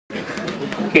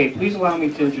Okay, please allow me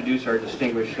to introduce our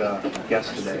distinguished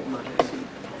guest today.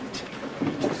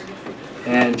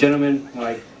 And gentlemen, when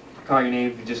I call your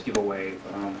name, you just give a wave.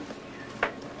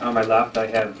 On my left, I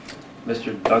have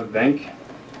Mr. Doug Venk,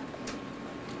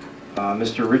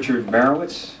 Mr. Richard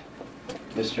Marowitz,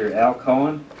 Mr. Al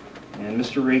Cohen, and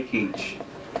Mr. Ray Keach.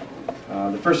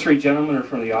 The first three gentlemen are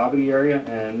from the Albany area,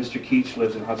 and Mr. Keach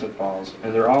lives in Hudson Falls,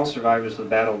 and they're all survivors of the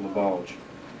Battle of the Bulge.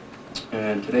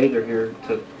 And today they're here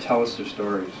to tell us their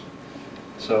stories.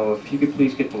 So if you could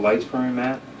please get the lights for me,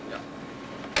 Matt.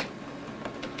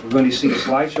 We're going to see a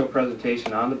slideshow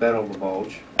presentation on the Battle of the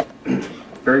Bulge,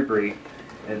 very brief,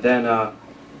 and then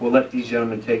we'll let these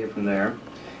gentlemen take it from there.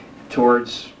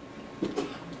 Towards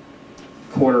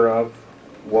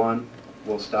 1:45,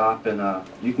 we'll stop, and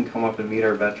you can come up and meet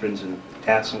our veterans and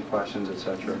ask some questions,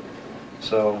 etc.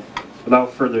 So,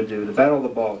 without further ado, the Battle of the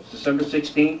Bulge, December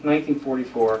 16th,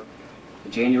 1944, to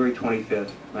January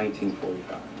 25th,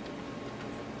 1945.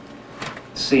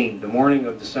 Scene, the morning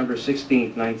of December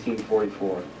 16th,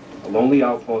 1944. A lonely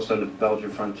outpost on the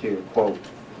Belgian frontier. Quote,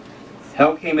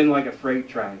 "Hell came in like a freight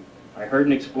train. I heard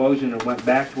an explosion and went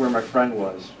back to where my friend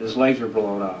was. His legs were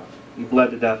blown off. He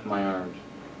bled to death in my arms.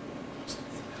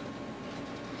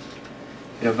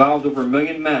 It involved over 1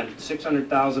 million men,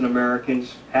 600,000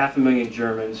 Americans, 500,000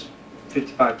 Germans,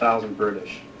 55,000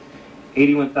 British.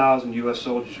 81,000 U.S.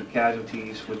 soldiers were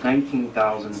casualties, with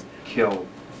 19,000 killed,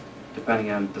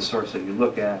 depending on the source that you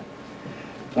look at.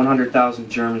 100,000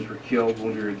 Germans were killed,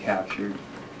 wounded, or captured,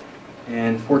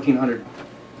 and 1,400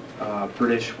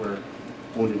 British were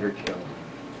wounded or killed.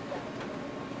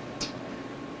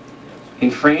 In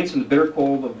France, in the bitter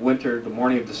cold of winter, the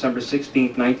morning of December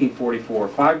 16, 1944,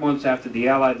 5 months after the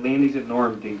Allied landings at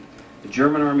Normandy, the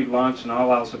German army launched an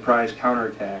all-out surprise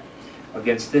counterattack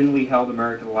against thinly held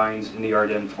American lines in the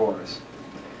Ardennes forest.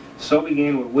 So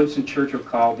began what Winston Churchill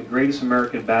called the greatest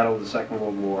American battle of the Second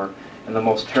World War, and the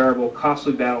most terrible,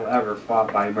 costly battle ever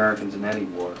fought by Americans in any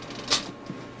war.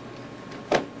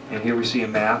 And here we see a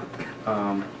map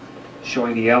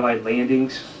showing the Allied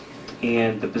landings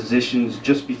and the positions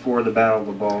just before the Battle of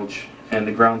the Bulge and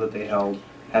the ground that they held,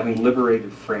 having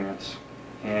liberated France.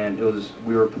 And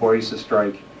we were poised to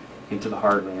strike into the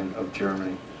heartland of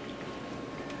Germany.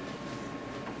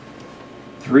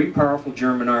 3 powerful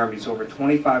German armies, over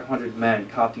 2,500 men,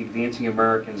 caught the advancing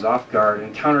Americans off guard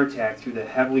and counterattacked through the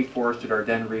heavily forested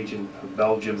Ardennes region of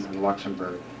Belgium and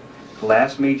Luxembourg. The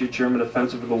last major German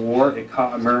offensive of the war, it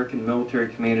caught American military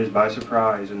commanders by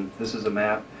surprise, and this is a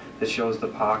map that shows the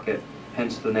pocket,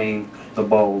 hence the name, the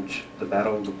Bulge, the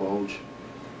Battle of the Bulge.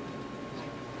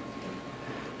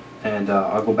 And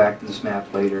I'll go back to this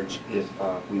map later if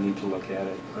we need to look at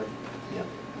it. But, yeah.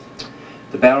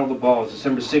 The Battle of the Bulge,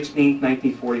 December 16,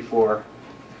 1944.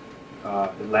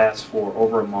 It lasts for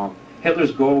over a month.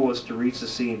 Hitler's goal was to reach the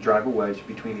sea and drive a wedge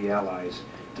between the Allies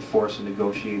to force a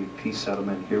negotiated peace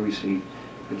settlement. Here we see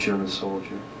a German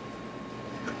soldier.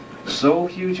 So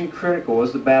huge and critical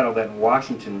was the battle that in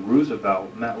Washington,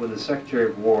 Roosevelt met with the Secretary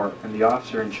of War and the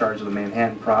officer in charge of the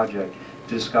Manhattan Project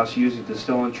to discuss using the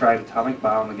still untried atomic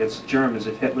bomb against the Germans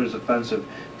if Hitler's offensive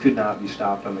could not be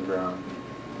stopped on the ground.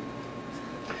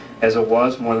 As it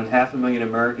was, more than 500,000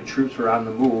 American troops were on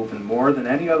the move, and more than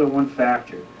any other one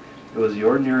factor, it was the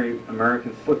ordinary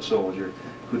American foot soldier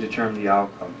who determined the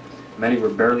outcome. Many were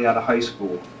barely out of high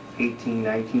school, 18,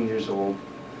 19 years old.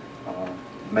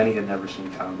 Many had never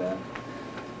seen combat.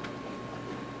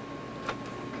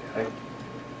 Okay.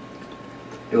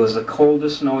 It was the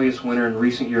coldest, snowiest winter in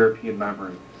recent European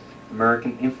memory.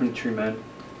 American infantrymen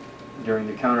during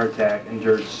the counterattack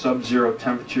endured sub-zero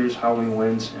temperatures, howling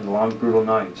winds, and long, brutal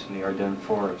nights in the Ardennes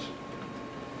forest.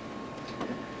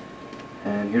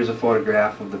 And here's a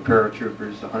photograph of the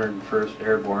paratroopers, the 101st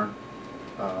Airborne,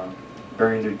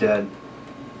 burying their dead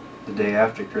the day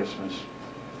after Christmas.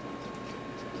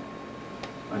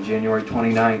 On January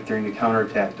 29th, during the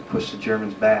counterattack to push the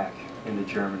Germans back into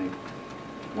Germany,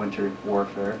 winter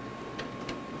warfare.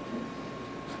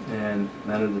 And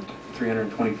men of the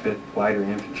 325th Glider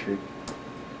Infantry.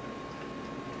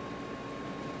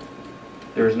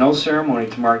 There was no ceremony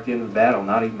to mark the end of the battle,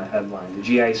 not even a headline. The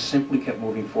GIs simply kept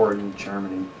moving forward into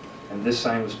Germany, and this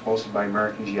sign was posted by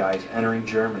American GIs entering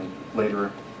Germany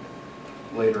later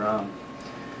on.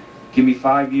 "Give me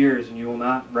 5 years and you will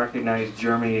not recognize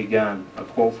Germany again," a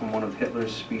quote from one of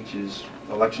Hitler's speeches,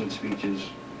 election speeches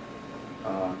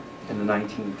in the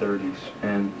 1930s,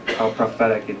 and how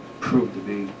prophetic it proved to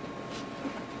be.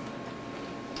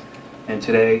 And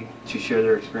today, to share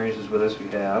their experiences with us, we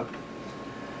have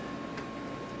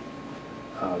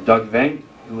Doug Venk,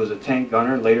 who was a tank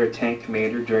gunner, later a tank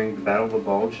commander during the Battle of the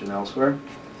Bulge and elsewhere.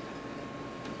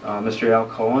 Mr. Al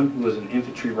Cohen, who was an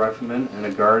infantry rifleman and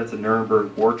a guard at the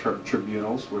Nuremberg War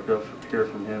Tribunals. We'll hear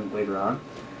from him later on.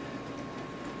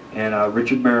 And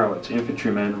Richard Merowitz,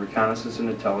 infantryman, reconnaissance and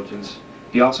intelligence.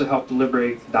 He also helped to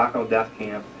liberate Dachau death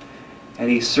camp, and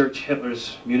he searched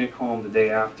Hitler's Munich home the day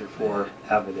after for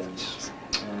evidence.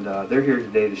 And they're here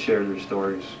today to share their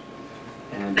stories.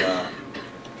 And I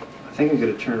think I'm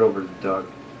going to turn it over to Doug.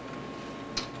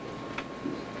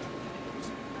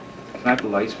 Can I have the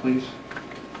lights, please?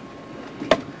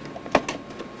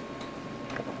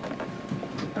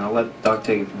 And I'll let Doug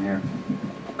take it from here.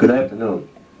 Good afternoon.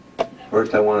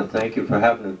 First, I want to thank you for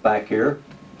having us back here.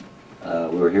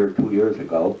 We were here 2 years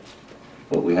ago,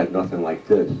 but we had nothing like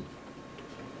this.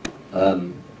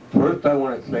 First, I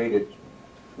want to say that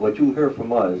what you hear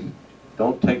from us,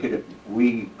 don't take it that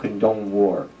we condone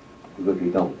war, because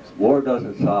we don't. War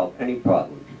doesn't solve any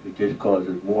problems. It just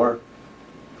causes more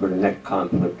for the next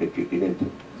conflict that you get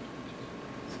into.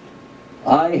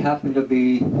 I happen to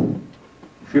be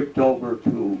shipped over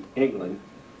to England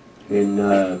in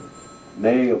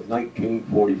May of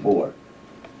 1944.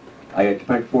 I had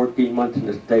spent 14 months in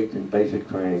the States in basic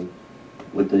training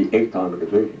with the 8th Armored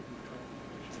Division.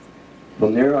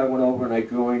 From there I went over and I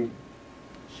joined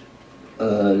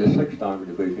the 6th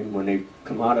Armored Division when they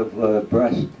come out of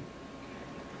Brest,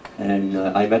 and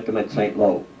I met them at St.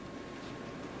 Lo.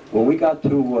 When we got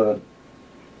to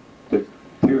the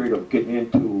period of getting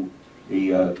into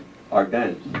the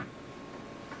Ardennes,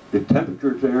 the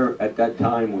temperatures there at that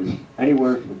time was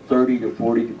anywhere from 30 to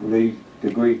 40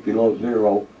 degrees below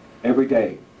zero every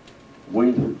day.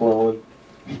 Winds were blowing,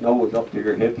 snow was up to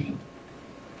your hips.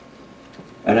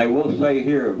 And I will say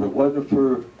here, if it wasn't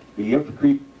for the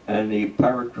infantry and the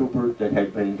paratroopers that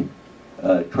had been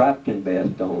trapped in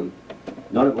Bastogne,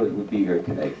 none of us would be here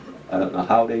today. I don't know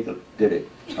how they did it.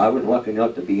 I was lucky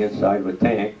enough to be inside of a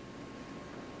tank,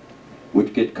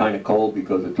 which gets kind of cold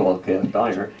because it's all cast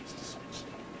iron.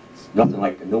 Nothing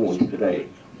like the new ones today.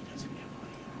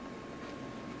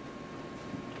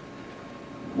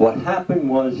 What happened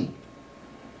was,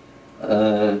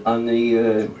 on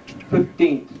the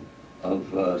 15th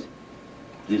of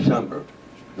December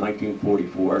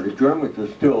 1944, the Germans were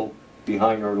still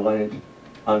behind our lines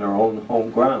on their own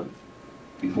home ground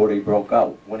before they broke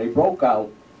out. When they broke out,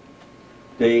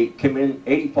 they came in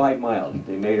 85 miles.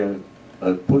 They made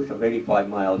a push of 85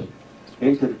 miles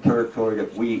into the territory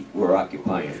that we were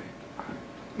occupying.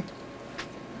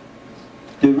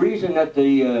 The reason that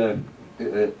they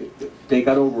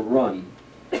got overrun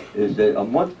is that a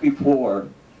month before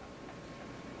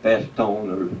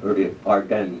Bastogne or the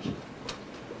Ardennes,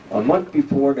 a month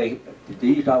before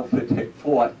these outfits had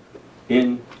fought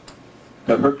in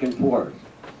the Hudson forest,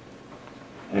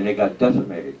 and they got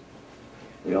decimated.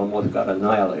 They almost got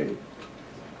annihilated.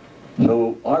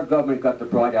 So our government got the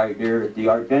bright idea that the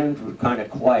Ardennes was kind of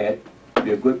quiet,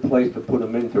 be a good place to put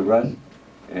them in to rest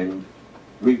and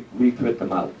refit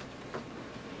them out.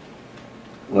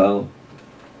 Well,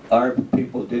 our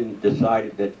people didn't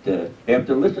decide that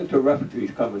after listening to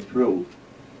refugees coming through,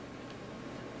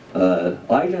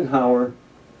 Eisenhower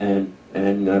and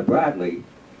Bradley,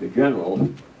 the generals,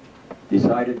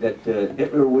 decided that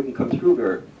Hitler wouldn't come through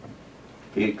there.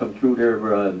 He'd come through there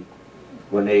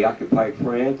when they occupied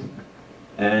France,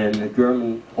 and the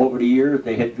Germans, over the years,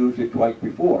 they had used it twice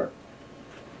before.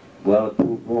 Well, it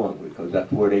proved wrong, because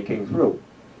that's where they came through.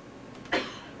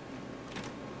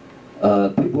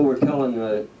 People were telling,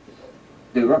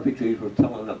 the refugees were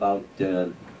telling about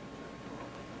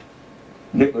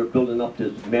Hitler building up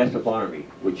this massive army,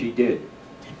 which he did.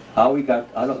 How he got,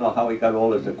 I don't know how he got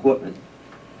all his equipment,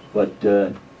 but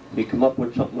he came up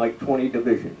with something like 20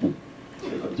 divisions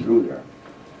that went through there.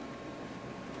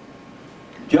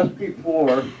 Just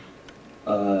before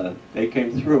they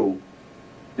came through,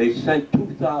 they sent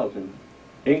 2,000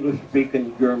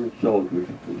 English-speaking German soldiers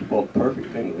who spoke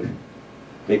perfect English.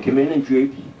 They came in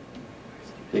jeeps,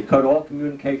 they cut all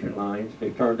communication lines,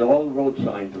 they turned all the road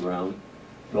signs around,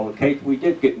 so in case we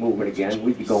did get moving again,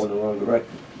 we'd be going the wrong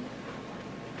direction.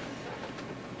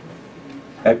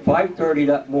 At 5:30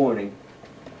 that morning,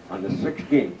 on the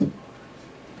 16th,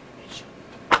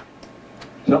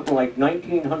 something like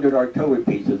 1,900 artillery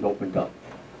pieces opened up,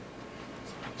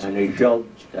 and they shelled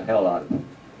the hell out of them.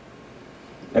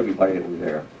 Everybody that was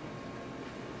there.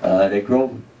 They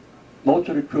drove, most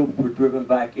of the troops were driven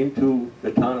back into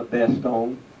the town of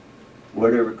Bastogne,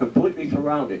 where they were completely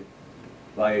surrounded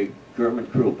by German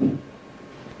troops.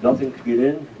 Nothing could get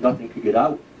in, nothing could get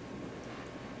out.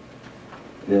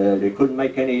 They couldn't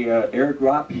make any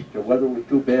airdrops. The weather was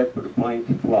too bad for the planes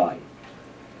to fly.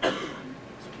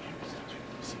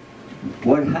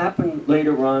 What happened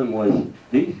later on was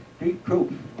these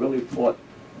troops really fought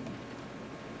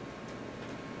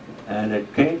And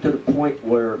it came to the point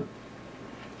where,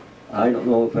 I don't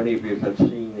know if any of you have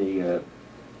seen the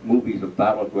movies of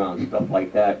Battleground, stuff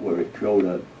like that, where it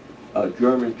showed a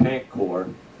German tank corps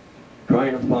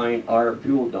trying to find our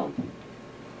fuel dump.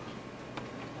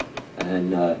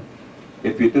 And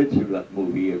if you did see that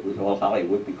movie, it was all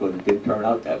Hollywood because it didn't turn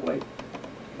out that way.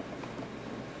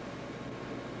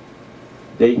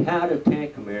 They had a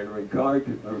tank commander in charge,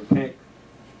 or tank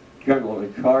general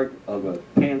in charge of a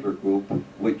Panzer group,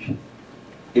 which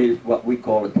is what we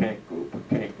call a tank group, a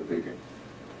tank division.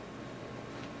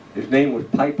 His name was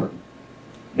Piper.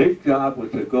 His job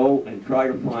was to go and try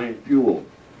to find fuel,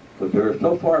 because they were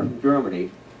so far from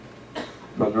Germany,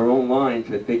 from their own lines,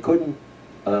 that they couldn't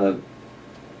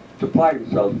supply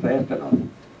themselves fast enough.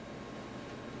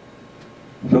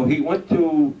 So he went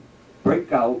to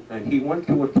break out, and he went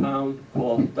to a town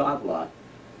called Stavelot,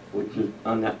 which is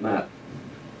on that map.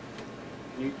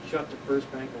 Can you shut the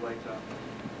first bank of lights off?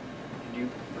 Can you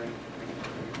bring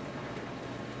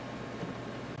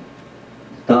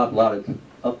Stavelot is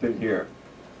up in here.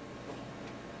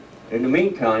 In the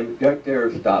meantime, right there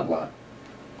is Stavelot.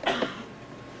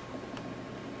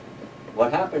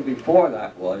 What happened before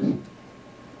that was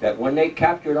that when they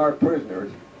captured our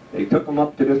prisoners, they took them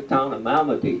up to this town of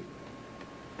Malmedy.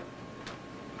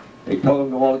 They told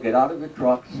them all to get out of the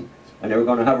trucks, and they were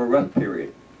going to have a rest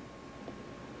period.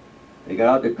 They got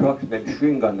out of the trucks and then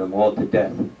machine gunned them all to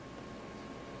death.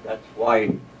 That's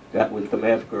why that was the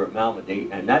massacre at Malmedy,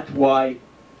 and that's why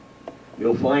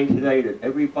you'll find today that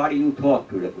everybody you talk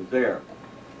to that was there,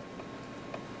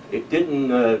 it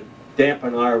didn't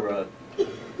dampen our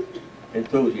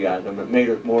enthusiasm. It made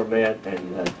us more mad,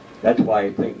 and that's why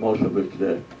I think most of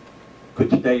us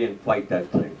could stay and fight that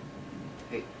thing.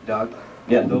 Hey, Doug?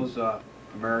 Yeah. Those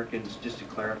Americans, just to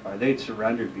clarify, they'd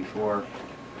surrendered before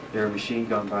they were machine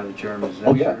gunned by the Germans. Is that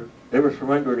Oh yeah, true? they were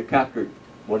surrendered and captured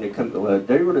when they come.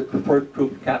 They were the first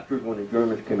troops captured when the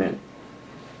Germans came in,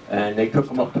 and they took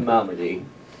them up to Malmedy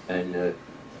and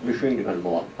machine gunned them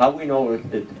off. How we know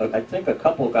is, I think a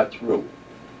couple got through,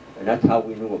 and that's how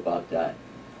we knew about that.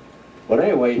 But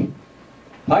anyway,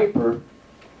 Piper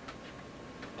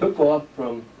took off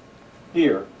from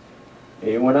here, and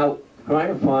he went out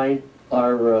trying to find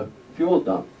our fuel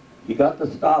dump. He got the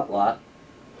Stavelot.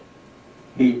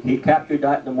 He captured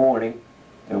that in the morning,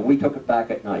 and we took it back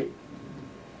at night.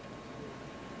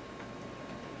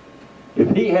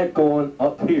 If he had gone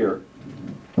up here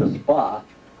to Spa,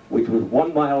 which was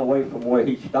 1 mile away from where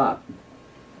he stopped,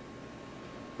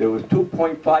 there was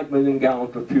 2.5 million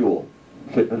gallons of fuel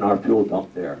sitting in our fuel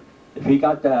dump there. If he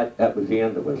got that, that was the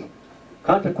end of us.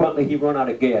 Consequently, he ran out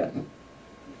of gas.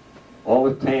 All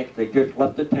the tanks, they just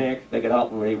left the tanks, they got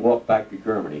out and they walked back to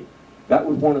Germany. That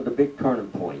was one of the big turning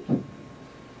points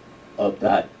of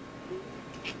that.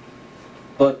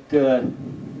 But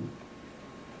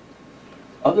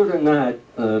other than that,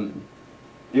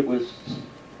 it was,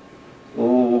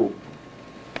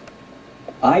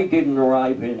 I didn't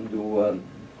arrive into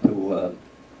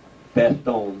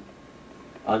Bastogne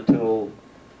until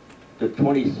the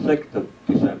 26th of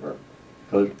December,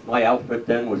 because my outfit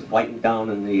then was fighting down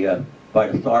in the by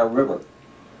the Star River,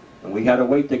 and we had to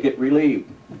wait to get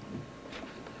relieved.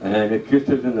 And it just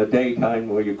isn't the daytime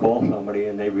where you call somebody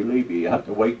and they relieve you. You have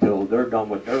to wait till they're done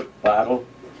with their battle,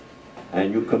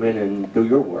 and you come in and do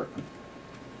your work.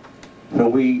 So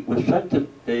we were sent to.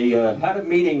 They had a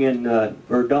meeting in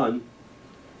Verdun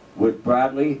with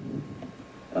Bradley,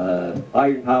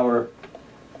 Eisenhower,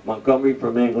 Montgomery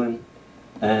from England,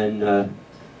 and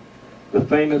the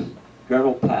famous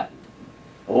General Patton,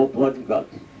 old blood and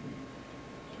guts.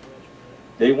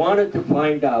 They wanted to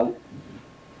find out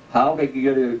how they could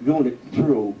get a unit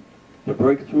through to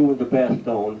break through into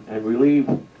Bastogne and relieve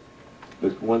the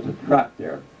ones that trapped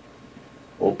there.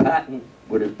 Well, Patton,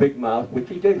 with his big mouth, which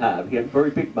he did have, he had a very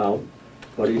big mouth,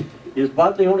 but he's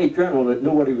about the only general that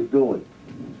knew what he was doing.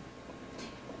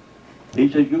 He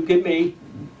said, you give me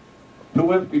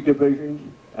 2 infantry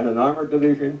divisions and an armored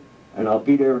division, and I'll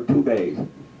be there in 2 days.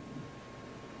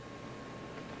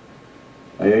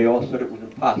 And they all said it was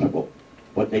impossible.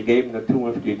 But they gave him the 2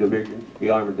 infantry divisions, the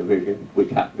armored division,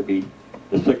 which happened to be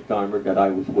the 6th Armored that I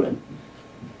was with.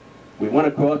 We went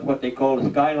across what they call the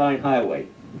Skyline Highway.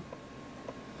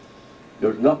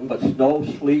 There's nothing but snow,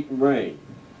 sleet, and rain.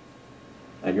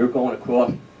 And you're going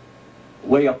across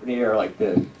way up in the air like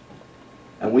this.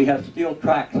 And we had steel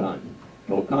tracks on.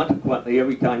 So consequently,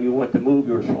 every time you went to move,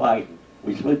 you were sliding.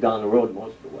 We slid down the road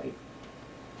most of the way.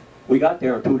 We got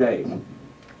there in 2 days.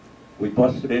 We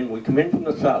busted in. We come in from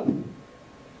the south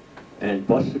and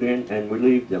busted in and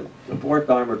relieved them. The 4th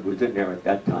Armored was in there at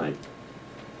that time.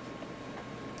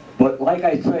 But like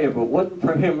I say, if it wasn't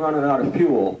for him running out of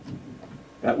fuel,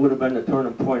 that would have been the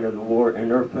turning point of the war in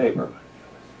their favor.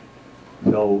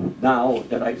 So now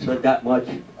that I said that much,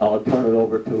 I'll turn it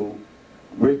over to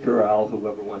Rich or Al,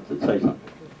 whoever wants to say something.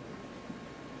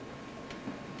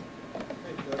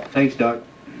 Thanks, Doug.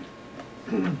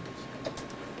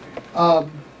 I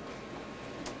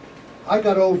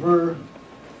got over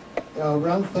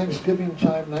around Thanksgiving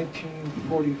time,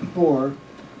 1944.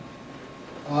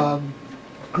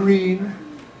 Green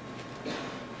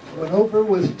went over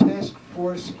with Task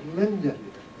Force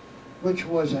Linden, which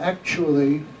was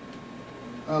actually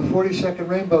 42nd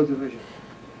Rainbow Division.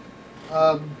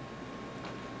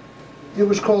 It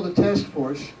was called a task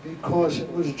force because it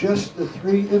was just the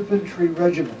 3 infantry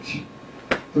regiments.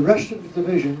 The rest of the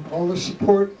division, all the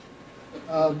support,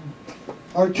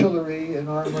 artillery and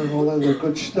armor and all other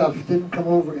good stuff, didn't come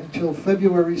over until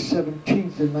February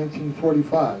 17th in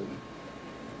 1945.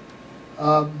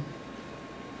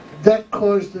 That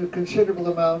caused a considerable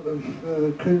amount of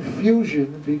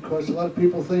confusion because a lot of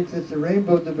people think that the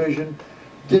Rainbow Division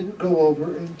didn't go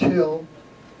over until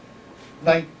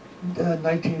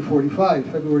 1945,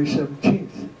 February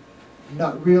 17th,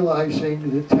 not realizing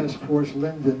that Task Force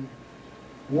Linden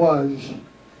was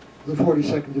the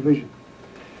 42nd Division.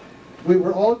 We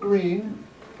were all green.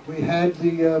 We had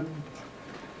the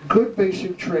good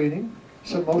basic training,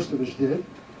 so most of us did.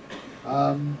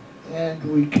 And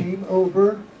we came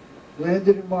over,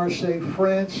 landed in Marseille,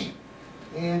 France,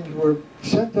 and were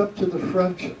sent up to the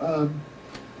front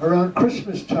around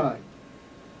Christmas time.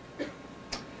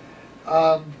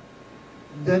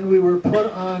 Then we were put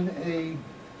on a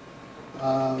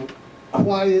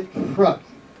quiet front.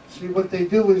 See, what they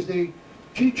do is they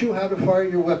teach you how to fire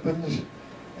your weapons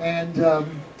and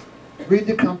read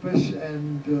the compass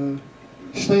and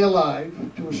stay alive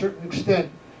to a certain extent.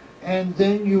 And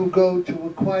then you go to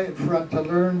a quiet front to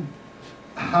learn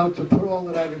how to put all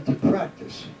of that into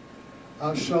practice.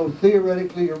 So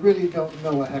theoretically, you really don't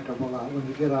know a heck of a lot when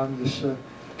you get on this,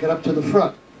 get up to the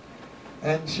front.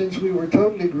 And since we were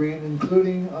totally green,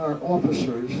 including our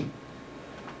officers,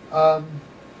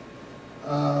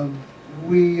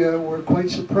 we were quite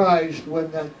surprised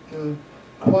when that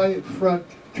quiet front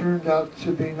turned out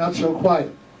to be not so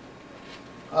quiet.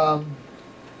 At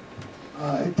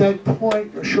that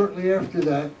point, or shortly after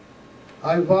that,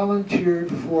 I volunteered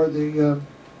for the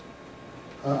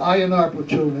INR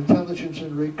platoon, Intelligence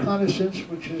and Reconnaissance,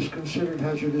 which is considered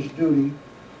hazardous duty.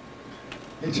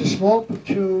 It's a small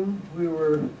platoon. We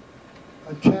were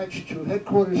attached to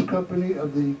headquarters company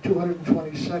of the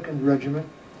 222nd Regiment.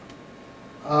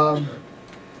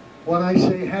 When I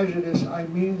say hazardous, I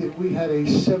mean that we had a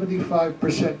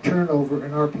 75% turnover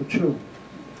in our platoon,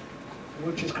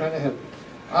 which is kind of heavy.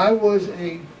 I was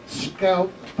a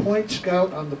scout, point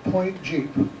scout on the point Jeep.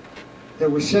 There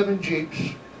were 7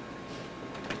 Jeeps,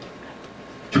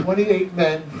 28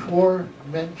 men, 4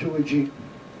 men to a Jeep.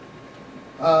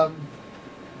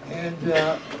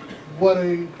 What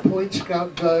a point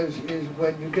scout does is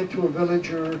when you get to a village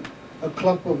or a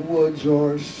clump of woods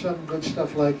or some good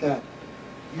stuff like that,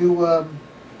 you,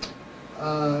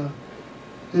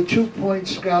 the 2 point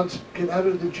scouts get out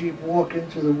of the Jeep, walk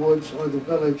into the woods or the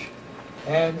village,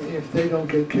 and if they don't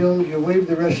get killed, you wave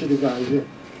the rest of the guys in.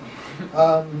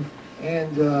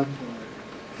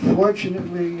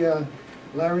 Fortunately,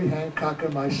 Larry Hancock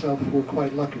and myself were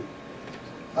quite lucky.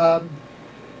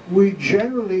 We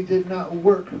generally did not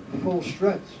work full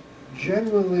strength.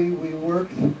 Generally, we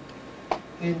worked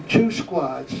in 2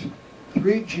 squads,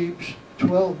 3 Jeeps,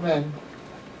 12 men,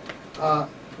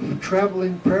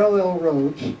 traveling parallel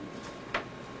roads.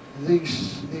 The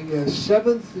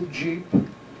 7th Jeep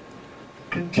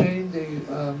contained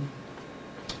the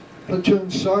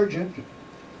platoon sergeant,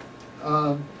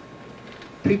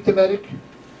 Pete the medic.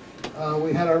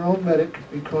 We had our own medic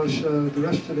because the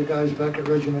rest of the guys back at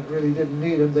regiment really didn't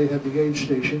need him. They had the aid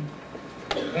station,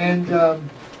 and the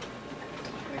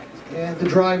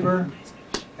driver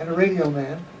and a radio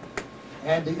man.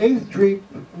 And the 8th Jeep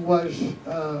was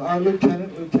our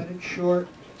lieutenant, Lieutenant Short,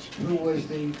 who was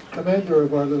the commander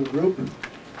of our little group,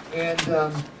 and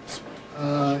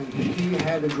he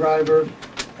had a driver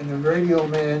and a radio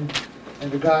man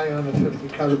and a guy on a 50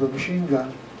 caliber machine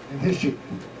gun in his Jeep.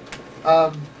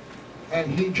 And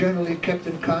he generally kept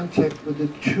in contact with the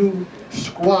 2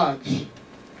 squads.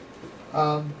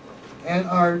 And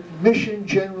our mission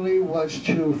generally was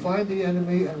to find the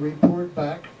enemy and report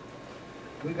back.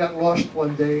 We got lost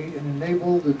one day and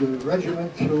enabled the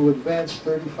regiment to advance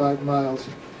 35 miles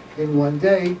in one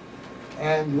day.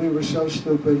 And we were so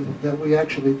stupid that we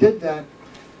actually did that,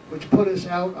 which put us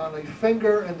out on a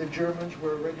finger, and the Germans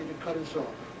were ready to cut us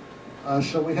off.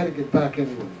 So we had to get back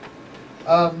anyway.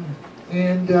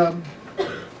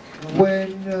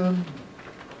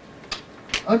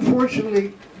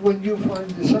 Unfortunately, when you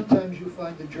sometimes you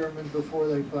find the Germans before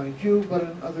they find you, but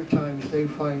in other times they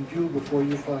find you before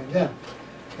you find them.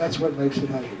 That's what makes it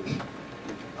hazardous.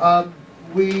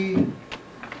 We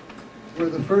were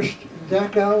the first in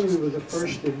Dachau, we were the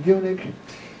first in Munich,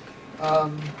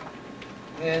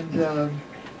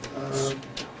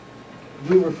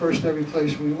 we were first every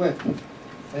place we went.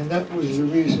 And that was the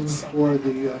reason for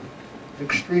the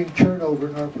extreme turnover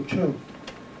in our platoon.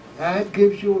 That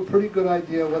gives you a pretty good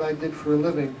idea what I did for a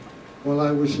living while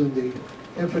I was in the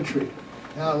infantry.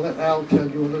 Now I'll let Al tell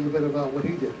you a little bit about what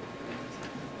he did.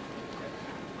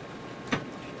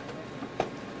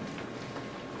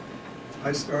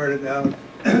 I started out,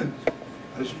 I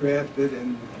was drafted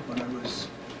when I was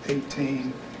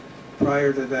 18.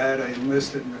 Prior to that, I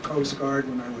enlisted in the Coast Guard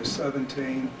when I was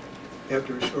 17.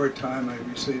 After a short time, I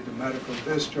received a medical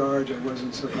discharge. I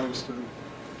wasn't supposed to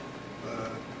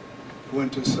go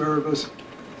into service,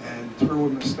 and through a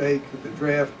mistake at the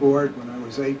draft board when I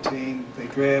was 18, they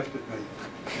drafted me,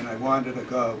 and I wanted to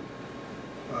go.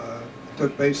 I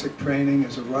took basic training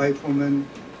as a rifleman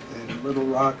in Little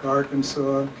Rock,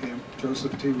 Arkansas, Camp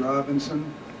Joseph T.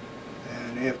 Robinson,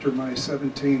 and after my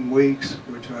 17 weeks,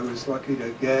 which I was lucky to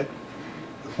get,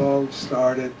 the Bulge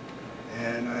started,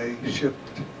 and I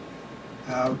shipped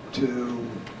out to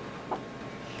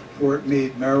Fort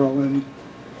Meade, Maryland,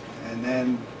 and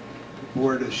then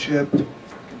boarded a ship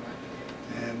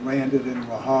and landed in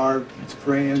Le Havre,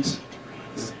 France,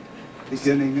 the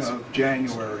beginning of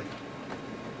January.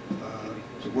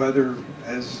 The weather,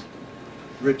 as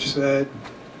Rich said,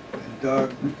 and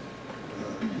Doug,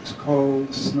 it was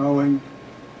cold, snowing.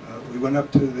 We went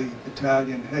up to the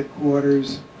battalion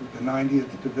headquarters of the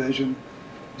 90th Division.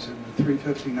 It was in the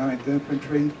 359th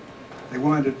Infantry. They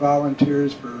wanted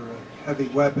volunteers for heavy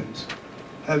weapons.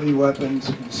 Heavy weapons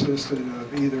consisted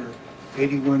of either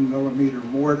 81 millimeter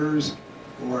mortars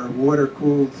or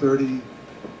water-cooled 30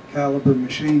 caliber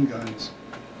machine guns.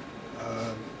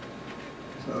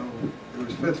 So there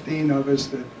was 15 of us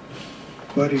that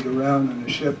buddied around on the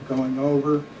ship going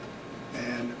over,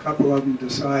 and a couple of them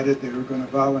decided they were going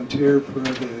to volunteer for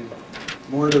the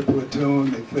mortar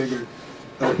platoon. They figured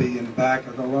they'll be in the back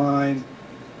of the line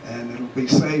and it'll be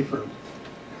safer.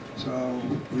 So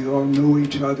we all knew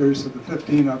each other, so the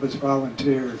 15 of us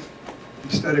volunteered.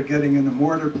 Instead of getting in the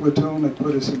mortar platoon, they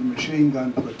put us in the machine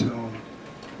gun platoon.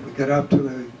 We got up to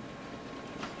the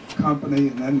company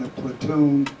and then the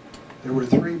platoon. There were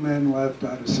 3 men left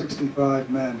out of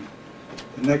 65 men.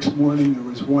 The next morning there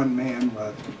was 1 man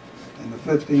left, and the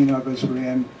 15 of us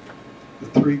ran the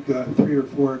 3 or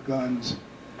 4 guns.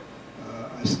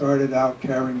 I started out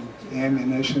carrying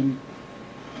ammunition.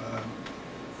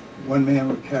 1 man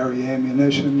would carry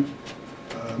ammunition.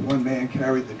 1 man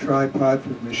carried the tripod for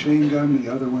the machine gun.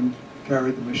 The other one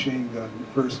carried the machine gun,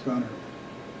 the first gunner,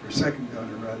 or second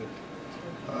gunner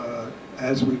rather.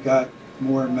 As we got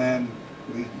more men,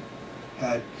 we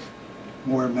had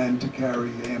more men to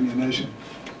carry ammunition.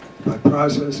 By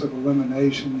process of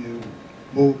elimination, you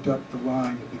moved up the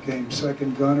line. You became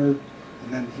second gunner and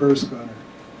then first gunner.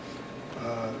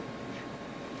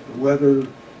 The weather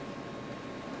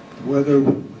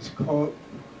was cold.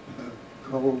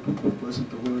 Cold wasn't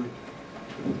the word.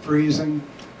 Freezing.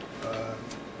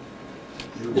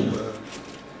 You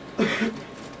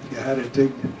had to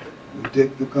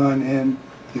dig the gun in.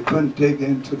 You couldn't dig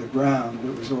into the ground.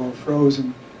 It was all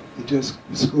frozen. You just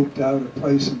scooped out a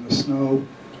place in the snow,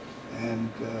 and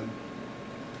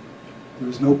there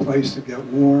was no place to get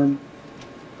warm.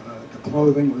 The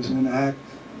clothing was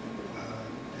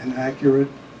inaccurate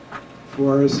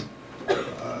for us.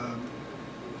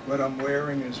 What I'm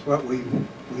wearing is what we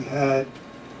had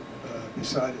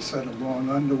beside a set of long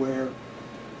underwear,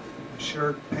 a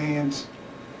shirt, pants,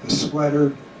 a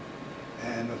sweater,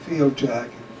 and a field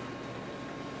jacket.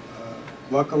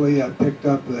 Luckily, I picked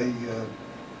up a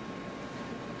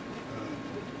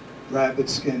rabbit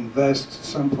skin vest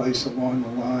someplace along the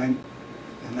line,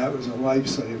 and that was a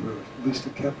lifesaver. At least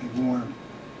it kept me warm.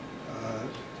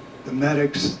 The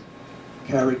medics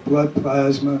carried blood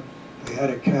plasma. They had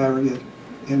to carry it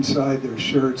inside their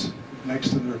shirts next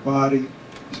to their body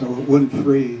so it wouldn't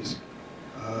freeze.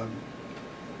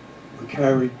 We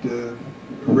carried, a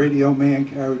radio man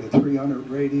carried a 300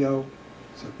 radio.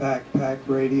 It's a backpack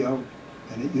radio,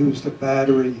 and it used a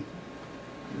battery,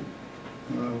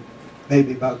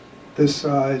 maybe about this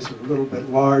size or a little bit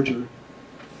larger,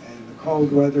 and the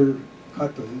cold weather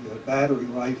cut the battery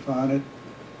life on it,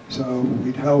 So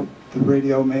we'd help, the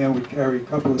radio man would carry a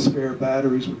couple of spare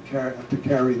batteries, we'd have to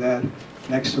carry that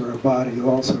next to our body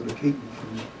also to keep them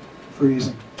from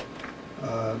freezing.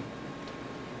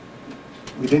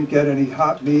 We didn't get any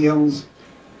hot meals.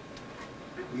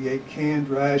 We ate canned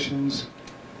rations.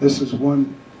 This is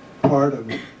one part of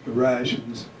the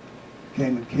rations.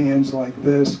 Came in cans like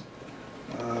this.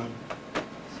 The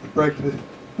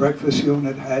breakfast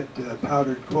unit had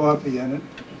powdered coffee in it.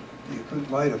 You couldn't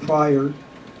light a fire,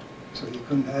 so you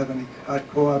couldn't have any hot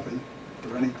coffee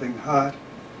or anything hot.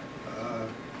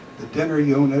 The dinner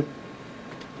unit,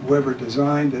 whoever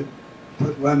designed it,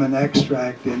 put lemon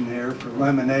extract in there for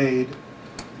lemonade.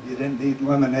 You didn't need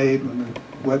lemonade when the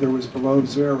weather was below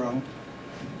zero.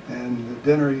 And the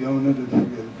dinner unit, if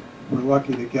you were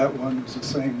lucky to get one, was the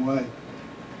same way.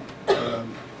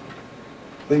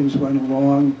 Things went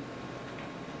along.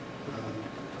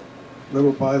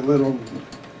 Little by little,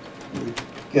 we'd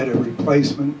get a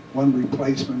replacement. One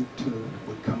replacement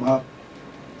would come up.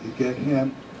 You'd get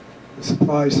him. The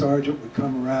supply sergeant would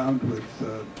come around with,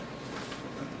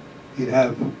 he'd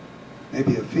have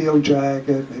maybe a field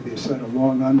jacket, maybe a set of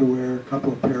long underwear, a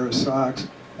couple of pair of socks,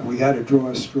 and we had to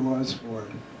draw straws for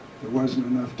it. There wasn't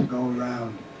enough to go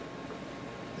around.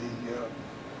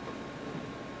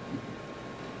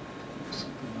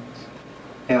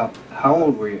 Al, how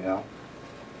old were you, Al?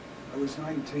 I was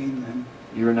 19 then.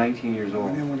 You were 19 years I old.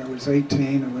 went in when I was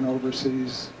 18. I went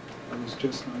overseas. I was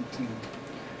just 19.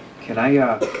 Can I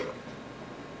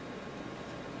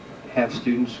have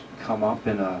students come up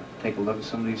and take a look at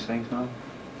some of these things now?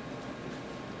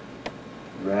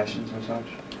 Rations and such?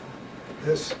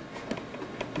 This,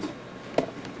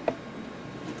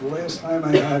 the last time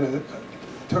I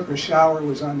took a shower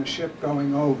was on the ship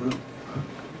going over,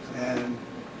 and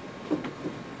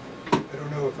I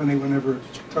don't know if anyone ever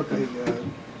took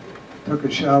a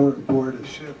shower aboard a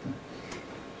ship.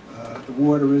 The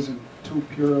water isn't too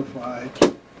purified,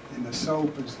 and the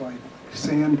soap is like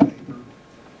sandpaper.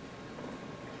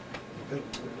 We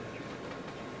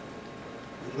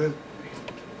live.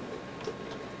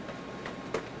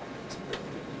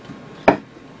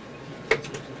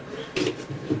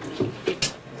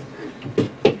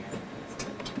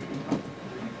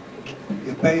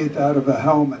 You bathed out of a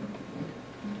helmet.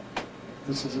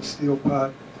 This is a steel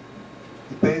pot.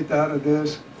 You bathed out of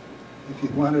this. If you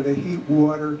wanted to heat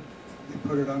water, you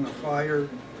put it on the fire.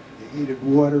 You heated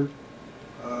water.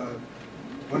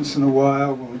 Once in a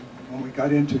while, when we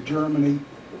got into Germany,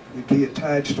 we'd be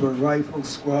attached to a rifle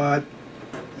squad,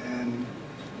 and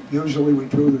usually we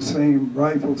drew the same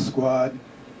rifle squad,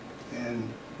 and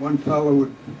one fellow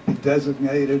would be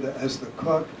designated as the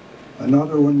cook,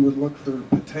 another one would look for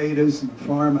potatoes in the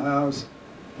farmhouse,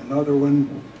 another one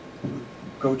would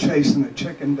go chasing a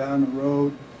chicken down the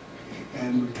road,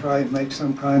 and we'd try and make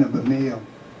some kind of a meal.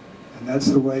 And that's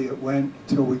the way it went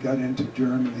until we got into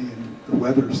Germany and the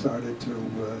weather started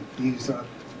to ease up.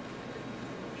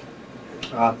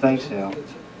 Thanks, Al.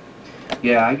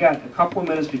 Yeah, I got a couple of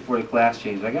minutes before the class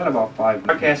changed. I got about 5 minutes.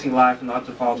 Broadcasting live from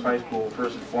Hudson Falls High School,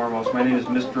 first and foremost. My name is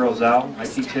Mr. Roselle. I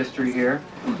teach history here.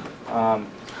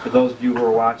 For those of you who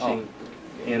are watching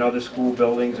in other school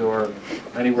buildings or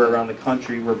anywhere around the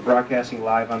country, we're broadcasting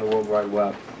live on the World Wide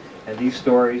Web. And these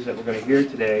stories that we're going to hear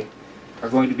today are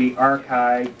going to be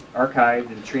archived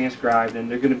and transcribed,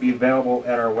 and they're going to be available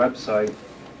at our website,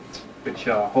 which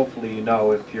hopefully you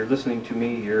know. If you're listening to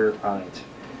me, you're on it.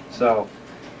 So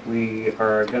we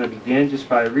are going to begin just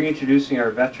by reintroducing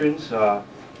our veterans.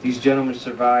 These gentlemen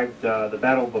survived the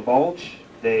Battle of the Bulge.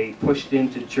 They pushed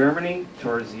into Germany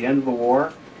towards the end of the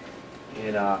war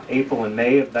in April and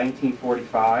May of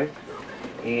 1945,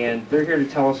 and they're here to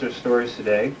tell us their stories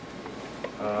today.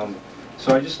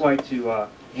 So I'd just like to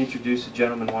introduce the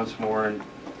gentleman once more, and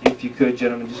if you could,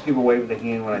 gentlemen, just give a wave of the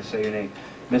hand when I say your name.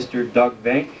 Mr. Doug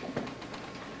Vink,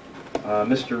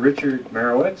 Mr. Richard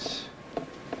Marowitz,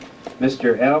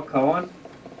 Mr. Al Cohen,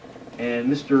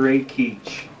 and Mr. Ray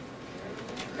Keach.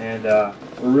 And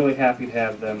we're really happy to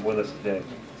have them with us today.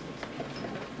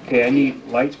 Okay, I need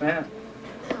lights, Matt.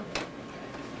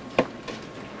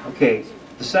 Okay,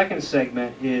 the second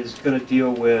segment is going to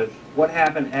deal with what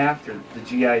happened after the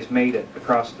GIs made it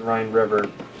across the Rhine River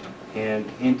and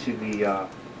into the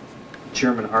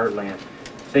German heartland.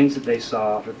 Things that they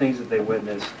saw, the things that they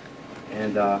witnessed.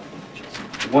 And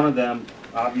one of them,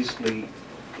 obviously,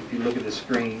 if you look at the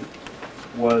screen,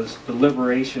 was the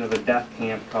liberation of a death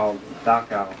camp called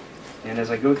Dachau. And as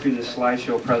I go through this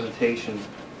slideshow presentation,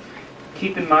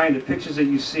 keep in mind the pictures that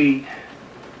you see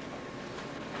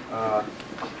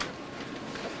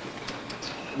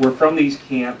were from these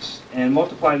camps, and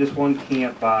multiply this one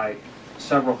camp by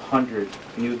several hundred,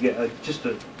 and you get just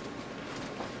a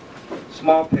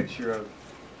small picture of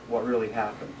what really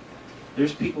happened.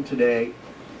 There's people today,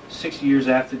 60 years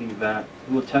after the event,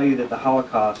 who will tell you that the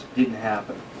Holocaust didn't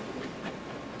happen.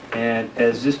 And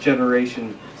as this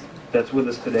generation that's with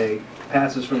us today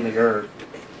passes from the earth,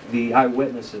 the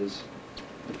eyewitnesses,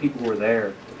 the people who were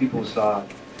there, the people who saw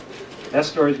it, that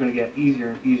story is going to get easier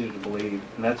and easier to believe,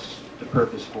 and that's the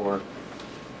purpose for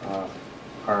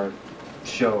our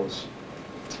shows.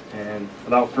 And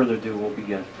without further ado, we'll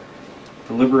begin.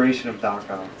 The liberation of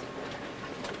Dachau.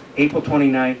 April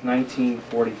 29th,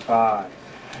 1945.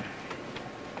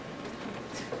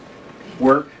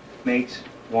 Work makes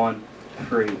one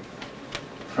free.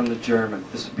 From the German.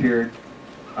 This appeared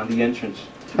on the entrance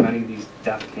to many of these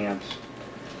death camps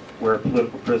where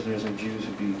political prisoners and Jews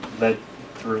would be led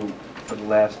through for the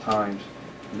last times.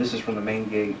 And this is from the main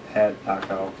gate at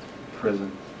Dachau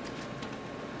prison.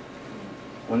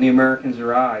 When the Americans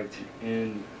arrived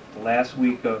in the last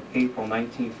week of April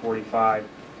 1945,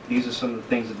 these are some of the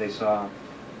things that they saw.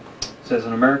 It says,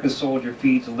 an American soldier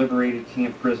feeds a liberated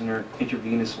camp prisoner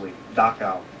intravenously.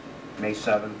 Dachau, May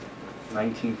 7th,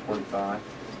 1945.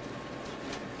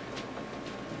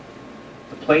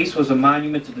 The place was a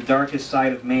monument to the darkest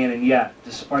side of man, and yet,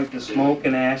 despite the smoke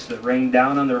and ash that rained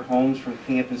down on their homes from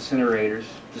camp incinerators,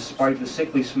 despite the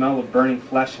sickly smell of burning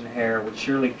flesh and hair which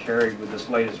surely carried with the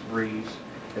slightest breeze,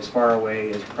 as far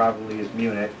away as probably as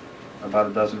Munich, about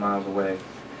a dozen miles away,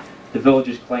 the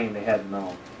villagers claimed they hadn't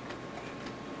known.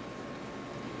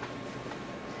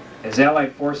 As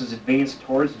Allied forces advanced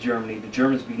towards Germany, the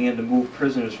Germans began to move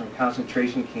prisoners from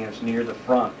concentration camps near the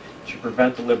front to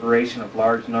prevent the liberation of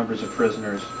large numbers of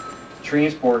prisoners.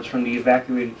 Transports from the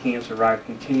evacuated camps arrived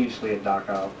continuously at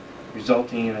Dachau,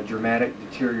 resulting in a dramatic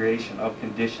deterioration of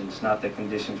conditions, not that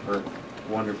conditions were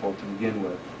wonderful to begin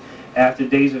with. After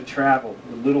days of travel,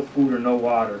 with little food or no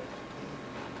water,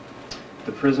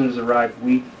 the prisoners arrived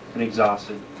weak and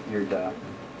exhausted, near death.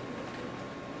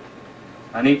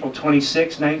 On April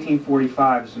 26,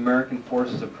 1945, as American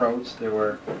forces approached, there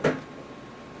were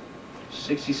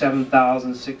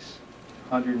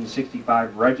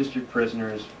 67,665 registered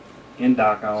prisoners in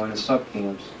Dachau and its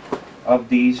subcamps. Of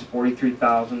these,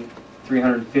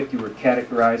 43,350 were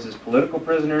categorized as political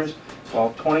prisoners,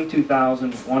 while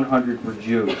 22,100 were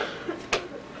Jews.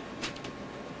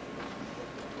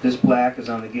 This plaque is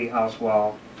on the gatehouse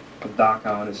wall of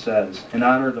Dachau, and it says, in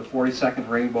honor of the 42nd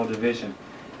Rainbow Division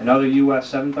and other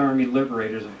U.S. 7th Army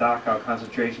liberators of Dachau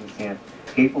concentration camp,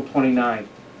 April 29,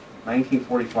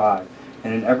 1945,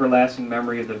 and in everlasting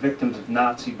memory of the victims of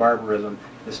Nazi barbarism,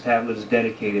 this tablet is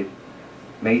dedicated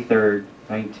May 3rd,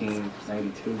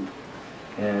 1992.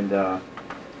 And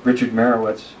Richard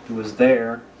Merowitz, who was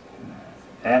there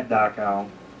at Dachau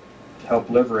to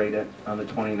help liberate it on the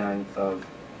 29th of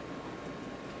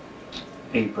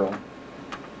April,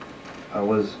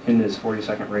 was in this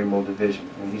 42nd Rainbow Division,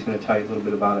 and he's going to tell you a little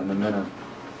bit about it in a minute.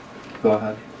 Go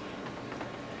ahead.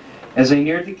 As they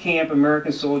neared the camp,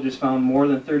 American soldiers found more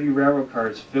than 30 railroad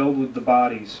cars filled with the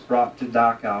bodies brought to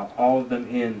Dachau, all of them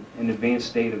in an advanced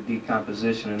state of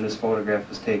decomposition, and this photograph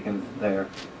was taken there.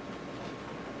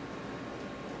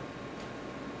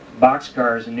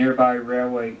 Boxcars in nearby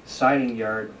railway siding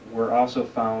yard were also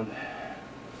found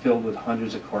filled with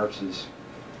hundreds of corpses.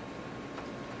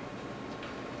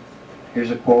 Here's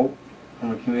a quote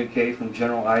from a communique from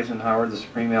General Eisenhower, the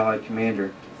Supreme Allied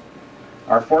Commander.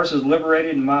 Our forces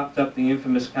liberated and mopped up the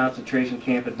infamous concentration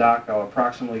camp at Dachau.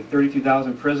 Approximately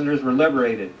 32,000 prisoners were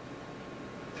liberated.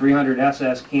 300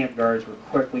 SS camp guards were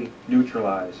quickly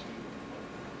neutralized.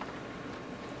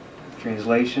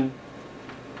 Translation.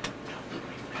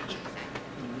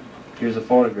 Here's a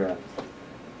photograph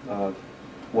of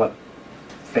what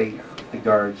fate the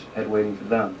guards had waiting for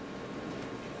them.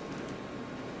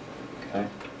 Okay.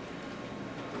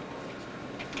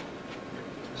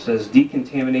 It says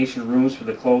decontamination rooms for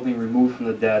the clothing removed from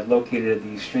the dead located at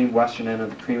the extreme western end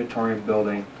of the crematorium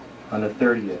building on the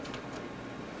 30th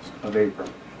of April.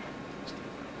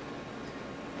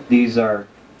 These are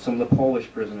some of the Polish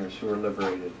prisoners who were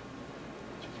liberated.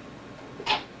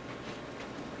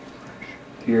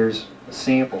 Here's a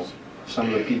sample of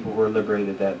some of the people who were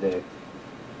liberated that day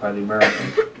by the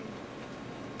Americans.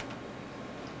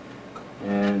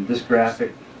 And this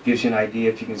graphic gives you an idea,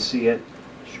 if you can see it.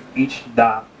 Each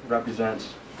dot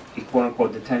represents a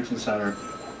quote-unquote detention center,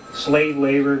 slave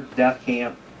labor, death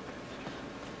camp,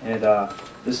 and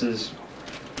this is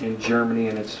in Germany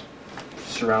and its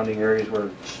surrounding areas where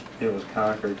it was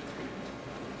conquered.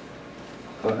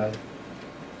 Go ahead.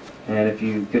 And if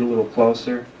you get a little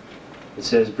closer, it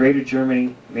says Greater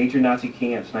Germany, major Nazi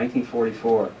camps,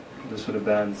 1944. This would have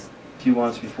been a few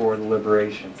months before the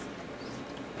liberation,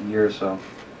 a year or so.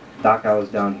 Dachau is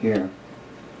down here.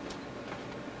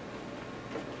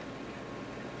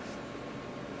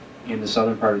 In the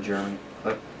southern part of Germany.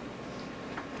 But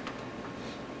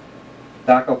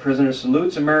Dachau prisoner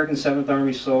salutes American 7th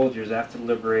Army soldiers after the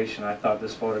liberation. I thought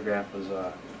this photograph was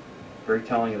very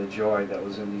telling of the joy that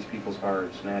was in these people's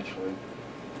hearts, naturally.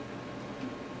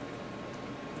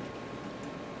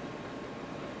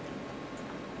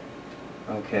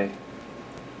 Okay.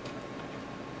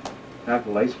 Can I have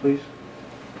the lights, please?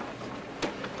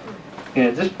 And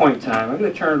at this point in time, I'm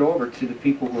going to turn it over to the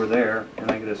people who were there,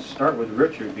 and I'm going to start with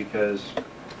Richard, because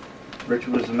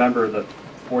Richard was a member of the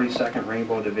 42nd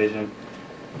Rainbow Division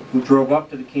who drove up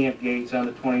to the camp gates on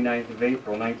the 29th of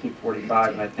April,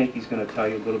 1945, and I think he's going to tell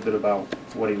you a little bit about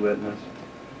what he witnessed.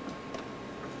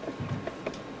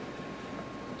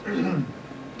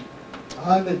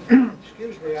 On the,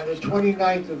 excuse me, on the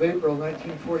 29th of April,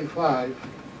 1945,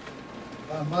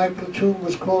 my platoon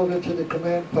was called into the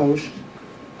command post.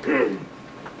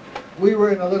 We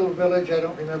were in a little village, I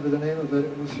don't remember the name of it,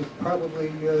 it was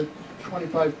probably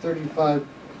 25,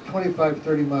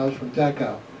 30 miles from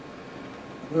Dachau.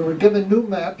 We were given new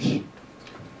maps,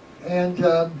 and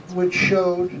which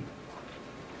showed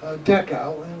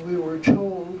Dachau, and we were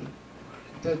told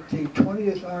that the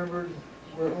 20th Armored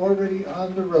were already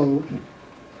on the road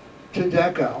to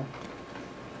Dachau,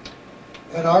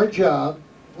 and our job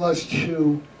was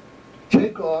to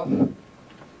take off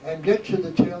and get to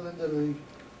the tail end of the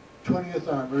 20th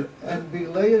Armored and be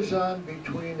liaison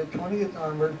between the 20th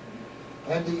Armored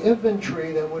and the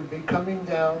infantry that would be coming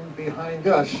down behind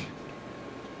us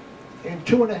in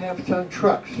 2.5-ton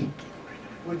trucks,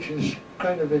 which is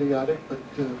kind of idiotic, but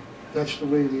that's the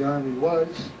way the Army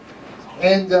was.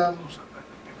 And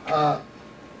the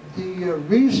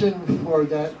reason for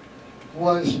that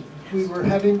was we were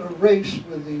having a race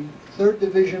with the 3rd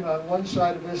Division on one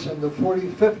side of us and the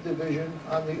 45th Division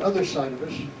on the other side of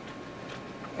us.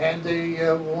 And they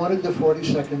wanted the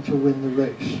 42nd to win the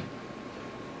race.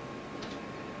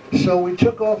 So we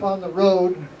took off on the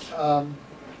road,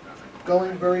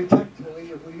 going very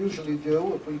tactfully, as we usually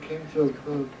do. If we came to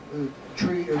a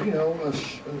tree, or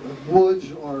a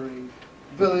woods or a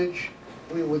village,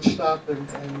 we would stop and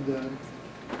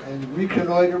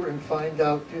reconnoiter and find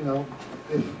out,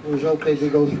 if it was okay to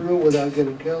go through without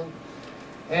getting killed.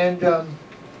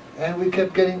 And we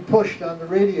kept getting pushed on the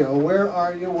radio. Where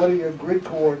are you? What are your grid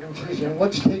coordinates? And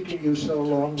what's taking you so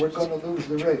long? We're going to lose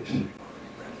the race.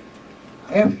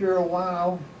 After a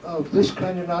while of this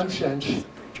kind of nonsense,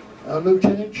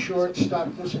 Lieutenant Short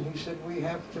stopped us and he said, we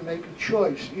have to make a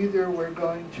choice. Either we're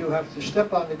going to have to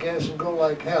step on the gas and go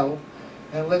like hell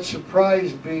and let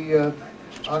surprise be on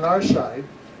our side,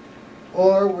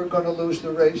 or we're going to lose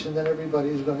the race and then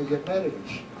everybody's going to get mad at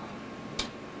us.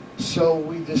 So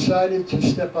we decided to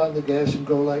step on the gas and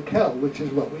go like hell, which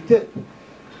is what we did.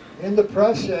 In the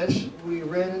process, we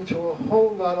ran into a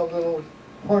whole lot of little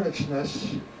hornet's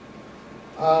nests.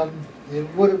 It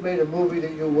would have made a movie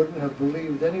that you wouldn't have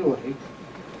believed anyway.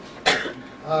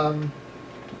 And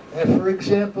for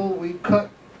example, we cut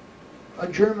a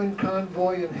German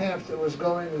convoy in half that was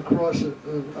going across a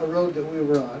road that we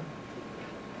were on.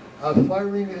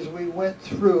 Firing as we went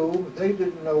through, they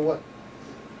didn't know what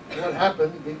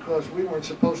happened because we weren't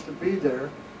supposed to be there,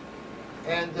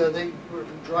 and they were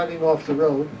driving off the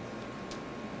road.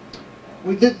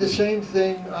 We did the same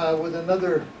thing with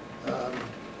another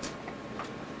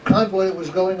convoy that was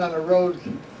going on a road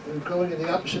going in the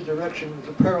opposite direction,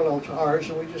 parallel to ours,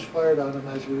 and we just fired on them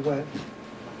as we went.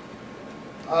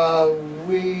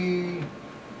 We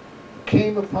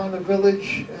came upon a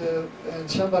village and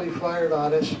somebody fired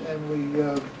on us, and we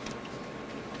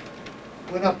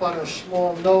went up on a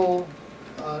small knoll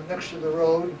next to the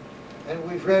road, and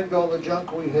we dragged all the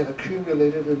junk we had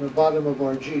accumulated in the bottom of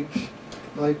our Jeeps,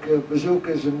 like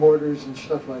bazookas and mortars and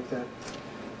stuff like that.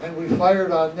 And we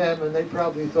fired on them, and they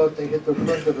probably thought they hit the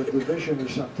front of a division or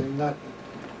something.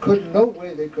 No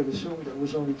way they could assume there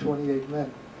was only 28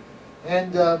 men.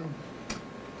 And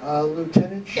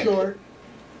Lieutenant Short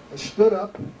stood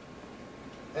up,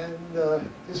 and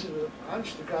this is,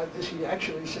 honest to God, he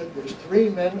actually said there's 3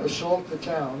 men assault the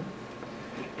town.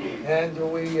 And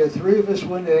we, 3 of us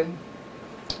went in,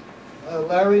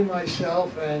 Larry,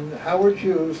 myself, and Howard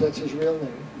Hughes, that's his real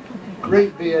name,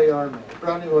 great BAR man,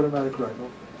 Browning automatic rifle.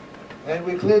 And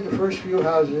we cleared the first few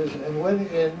houses and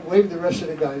went in, waved the rest of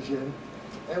the guys in,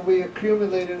 and we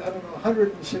accumulated, I don't know,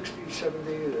 160,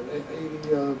 70,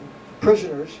 80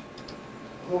 prisoners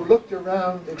who looked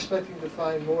around expecting to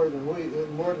find more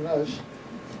than us.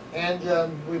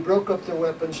 And we broke up their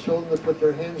weapons, told them to put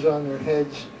their hands on their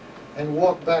heads and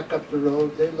walk back up the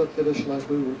road. They looked at us like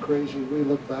we were crazy. We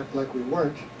looked back like we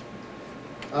weren't.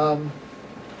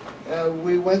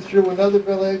 We went through another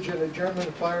village, and a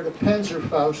German fired a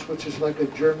Panzerfaust, which is like a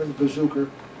German bazooka,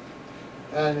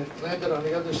 and it landed on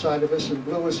the other side of us and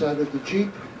blew us out of the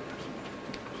Jeep,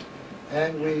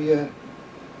 and we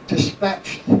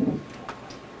dispatched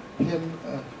him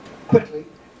quickly,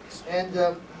 and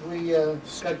we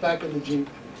got back in the Jeep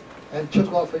and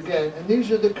took off again. And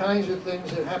these are the kinds of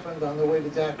things that happened on the way to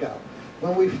Dachau.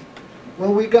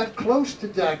 When we got close to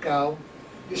Dachau,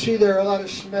 you see there are a lot of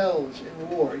smells in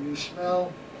war. You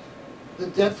smell the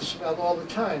death smell all the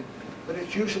time, but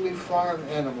it's usually farm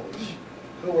animals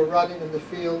who were rotting in the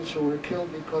fields, who were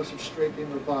killed because of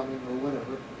strafing or bombing or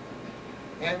whatever.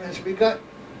 And as we got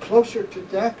closer to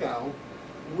Dachau,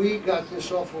 we got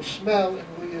this awful smell, and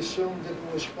we assumed that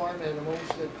it was farm animals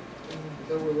that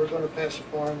we were going to pass a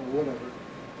farm or whatever.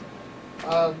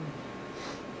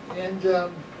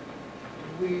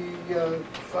 We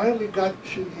finally got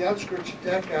to the outskirts of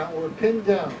Dachau. We're pinned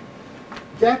down.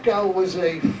 Dachau was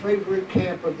a favorite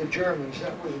camp of the Germans.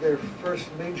 That was their first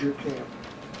major camp,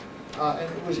 and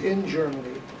it was in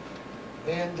Germany.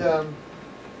 And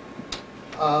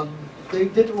they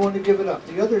didn't want to give it up.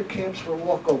 The other camps were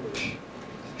walkovers.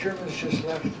 The Germans just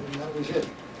left, and that was it.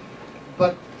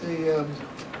 But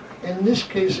in this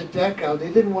case at Dachau,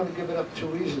 they didn't want to give it up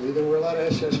too easily. There were a lot of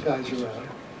SS guys around.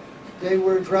 They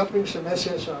were dropping some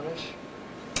SS on us,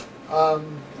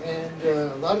 and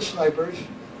a lot of snipers.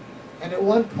 And at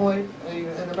one point,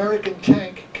 an American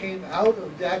tank came out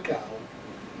of Dachau,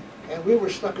 and we were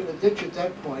stuck in a ditch at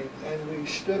that point, and we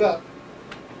stood up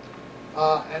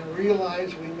and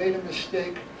realized we made a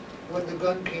mistake when the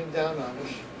gun came down on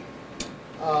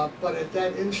us. But at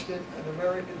that instant, an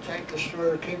American tank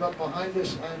destroyer came up behind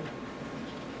us and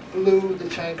blew the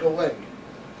tank away.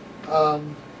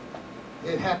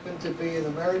 It happened to be an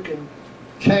American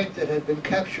tank that had been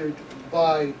captured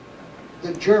by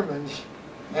the Germans,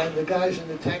 and the guys in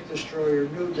the tank destroyer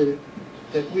knew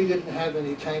that we didn't have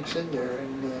any tanks in there,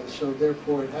 and so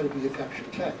therefore it had to be a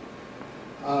captured tank.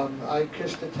 I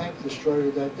kissed the tank destroyer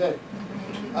that day.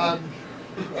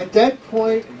 At that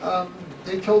point,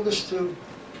 they told us to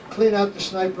clean out the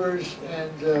snipers,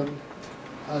 and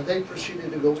they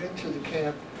proceeded to go into the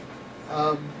camp.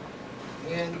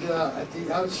 At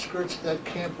the outskirts of that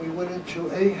camp, we went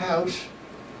into a house.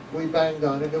 We banged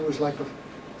on it. It was like a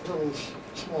little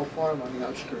small farm on the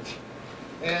outskirts.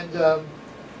 And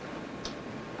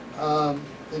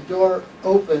the door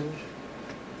opened,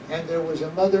 and there was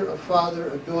a mother, a father,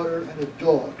 a daughter, and a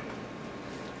dog.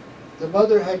 The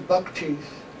mother had buck teeth.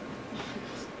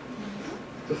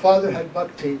 The father had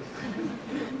buck teeth.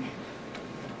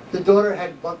 The daughter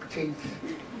had buck teeth.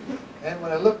 And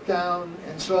when I looked down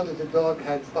and saw that the dog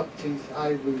had buck teeth,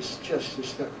 I was just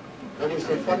hysterical. It was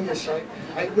the funniest sight.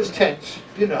 I was tense,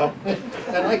 you know,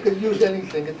 and I could use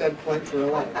anything at that point for a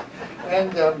laugh.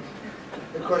 And of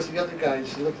course the other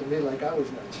guys looked at me like I was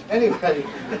nuts. Anyway,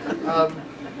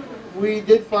 we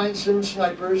did find some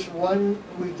snipers. One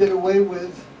we did away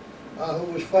with,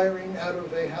 who was firing out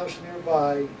of a house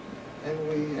nearby,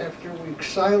 and after we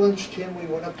silenced him, we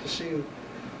went up to see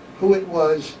who it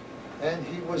was. And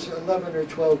he was 11 or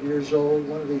 12 years old,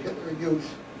 one of the Hitler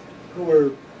Youth, who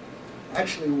were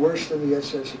actually worse than the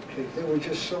SS kids. They were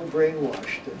just so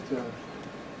brainwashed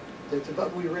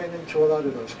that we ran into a lot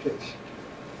of those kids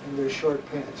in their short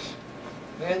pants.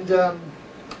 And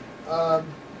on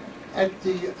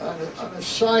a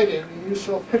siding, and you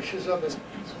saw pictures of it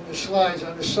in the slides,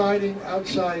 on the siding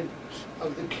outside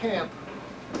of the camp,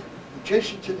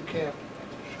 adjacent to the camp,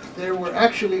 there were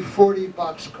actually 40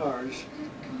 boxcars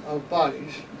of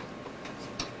bodies,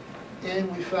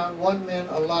 and we found one man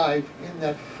alive in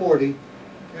that 40.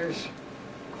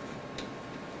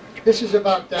 This is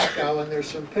about Dachau, and there's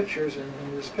some pictures, and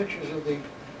there's pictures of the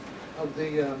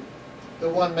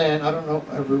one man. I don't know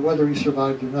whether he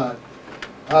survived or not.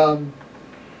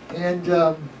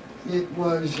 It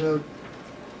was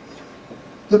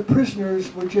the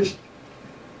prisoners were just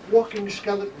walking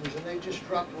skeletons, and they just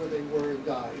dropped where they were and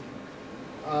died.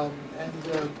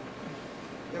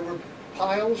 There were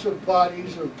piles of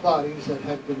bodies that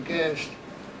had been gashed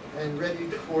and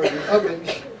readied for the ovens.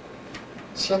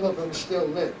 Some of them still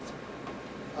lit,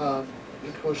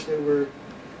 because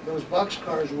those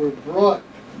boxcars were brought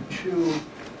to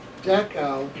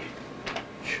Dachau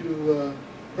to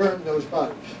burn those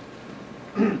bodies.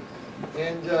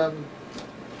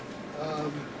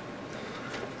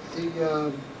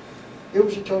 It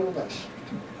was a total mess.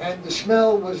 And the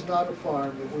smell was not a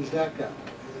farm, it was Dachau.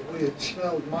 We had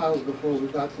smelled miles before we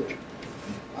got there.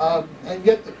 And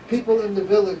yet the people in the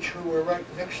village who were right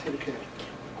next to the camp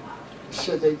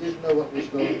said they didn't know what was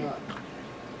going on.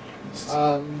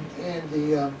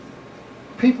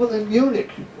 People in Munich,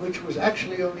 which was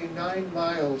actually only 9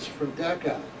 miles from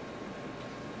Dachau,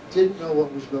 didn't know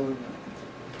what was going on.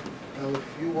 Now, if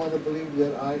you want to believe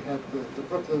that, I have the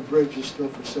Brooklyn Bridge is still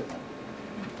for sale.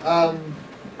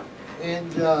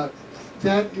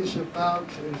 That is about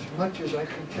as much as I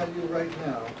can tell you right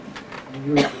now. And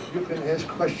you can ask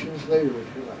questions later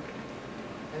if you like.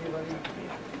 Anybody?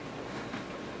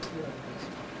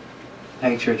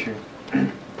 Thanks, Richard.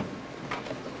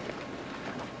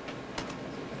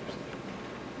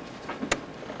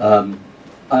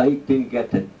 I didn't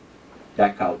get to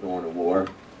Dachau during the war,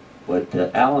 but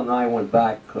Al and I went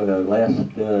back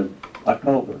last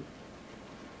October.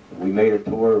 We made a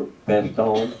tour of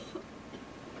Bastogne,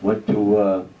 went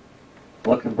to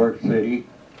Luxembourg City,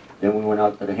 then we went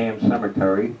out to the Ham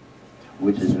Cemetery,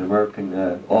 which is an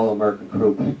American, all American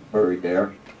troops buried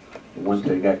there, the ones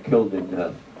that got killed in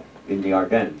the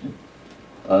Ardennes.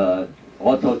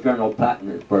 Also General Patton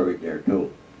is buried there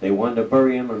too. They wanted to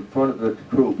bury him in front of the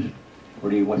troops,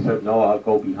 but he said, no, I'll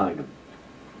go behind him.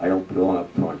 I don't belong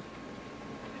up front.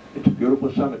 It's a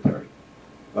beautiful cemetery.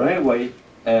 But anyway,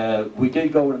 we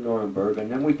did go to Nuremberg,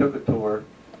 and then we took a tour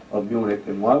of Munich,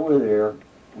 and while we were there,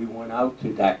 we went out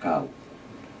to Dachau.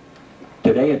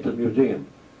 Today it's a museum.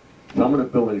 Some of the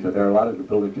buildings are there, a lot of the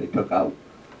buildings they took out.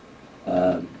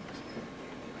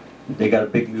 They got a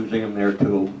big museum there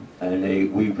too,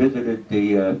 and we visited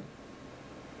the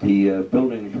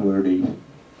buildings where the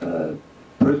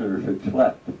prisoners had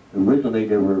slept. Originally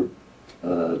there were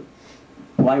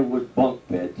plywood bunk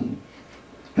beds,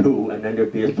 too, and then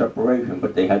there'd be a separation,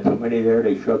 but they had so many there,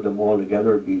 they shoved them all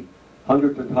together. It'd be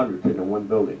hundreds and hundreds in one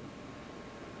building.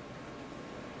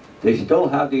 They still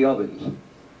have the ovens,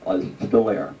 still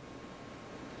there.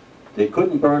 They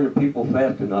couldn't burn the people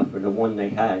fast enough in the one they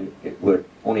had. It would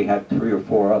only had 3 or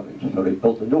 4 ovens, so they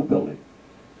built a new building.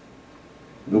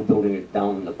 New building is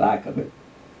down in the back of it,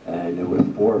 and there was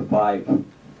 4 or 5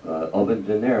 ovens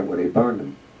in there where they burned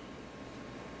them.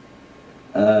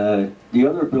 The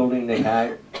other building they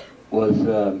had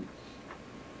was,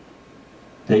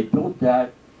 they built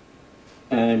that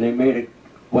and they made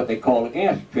what they call a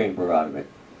gas chamber out of it.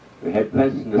 They had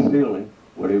vents in the ceiling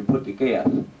where they would put the gas.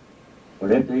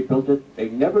 But after they built it, they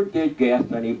never did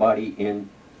gas anybody in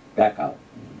Dachau.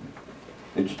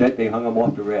 Instead, they hung them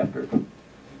off the rafters.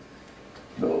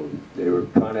 So they were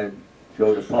trying to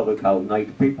show the public how nice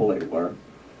people they were,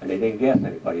 and they didn't gas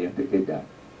anybody after they did that.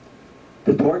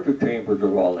 The torture chambers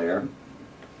are all there.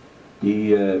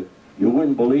 You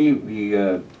wouldn't believe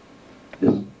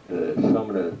some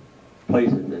of the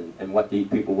places and what these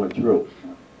people went through.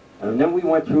 And then we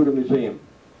went through the museum.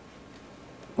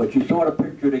 But you saw the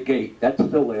picture of the gate, that's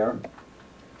still there.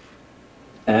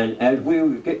 And as we were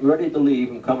getting ready to leave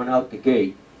and coming out the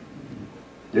gate,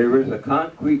 there is a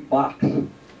concrete box. It's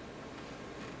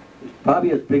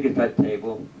probably as big as that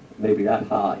table, maybe that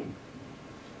high.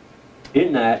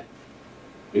 In that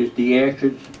is the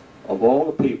ashes of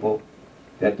all the people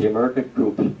that the American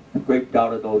troops scraped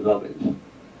out of those ovens.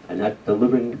 And that's the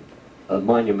living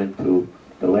monument to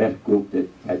the last group that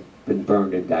had been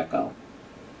burned in Dachau.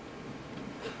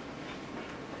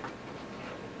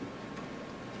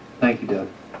 Thank you, Doug.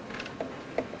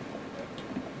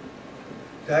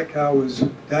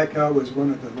 Dachau was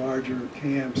one of the larger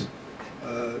camps.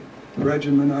 The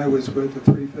regiment I was with,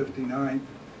 the 359th,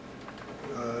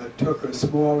 took a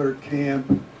smaller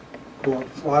camp called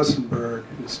Flossenburg.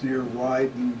 It's near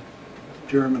Weiden,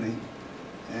 Germany.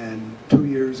 And 2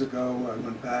 years ago, I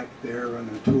went back there on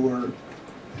a tour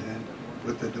and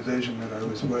with the division that I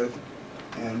was with,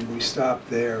 and we stopped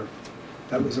there.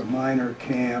 That was a minor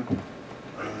camp.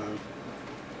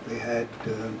 They had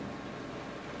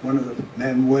one of the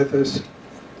men with us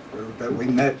that we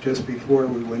met just before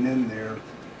we went in there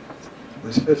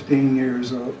was 15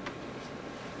 years old.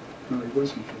 No, he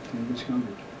wasn't 15, he was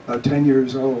younger. About 10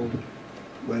 years old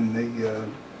when the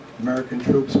American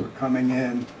troops were coming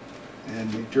in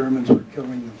and the Germans were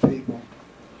killing the people.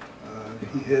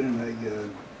 He hid in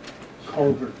a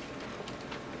culvert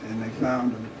and they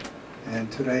found him.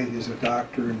 And today he's a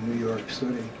doctor in New York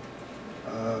City.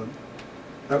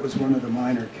 That was one of the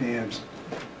minor camps.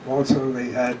 Also, they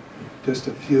had just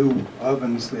a few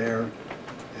ovens there,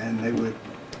 and they would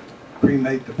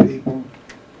cremate the people.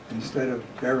 Instead of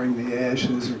burying the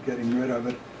ashes or getting rid of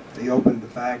it, they opened the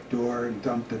back door and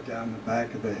dumped it down the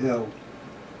back of the hill.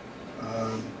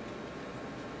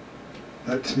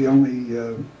 That's the only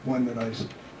one that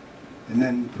and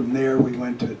then from there we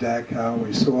went to Dachau.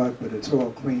 We saw it, but it's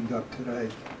all cleaned up today,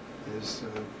 as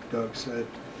Doug said.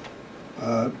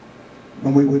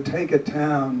 When we would take a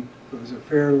town, it was a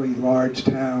fairly large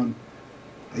town,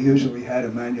 they usually had a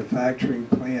manufacturing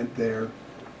plant there,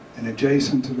 and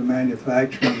adjacent to the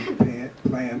manufacturing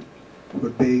plant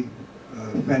would be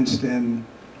a fenced-in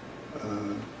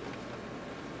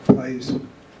place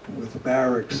with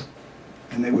barracks,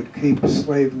 and they would keep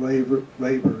slave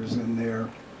laborers in there,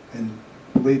 and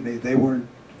believe me, they weren't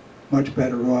much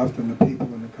better off than the people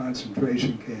in the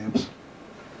concentration camps.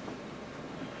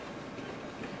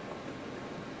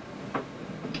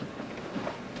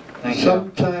 Thank you.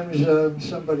 Sometimes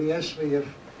somebody asks me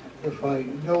if I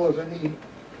know of any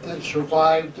that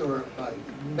survived or if I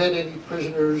met any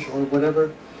prisoners or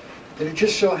whatever. And it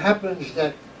just so happens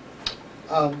that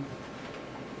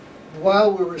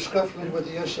while we were scuffling with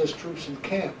the SS troops in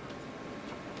camp,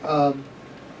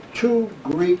 two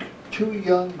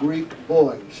young Greek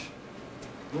boys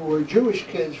who were Jewish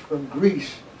kids from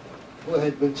Greece who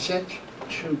had been sent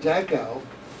to Dachau,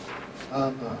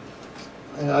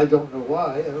 and I don't know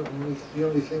why. The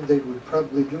only thing they would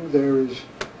probably do there is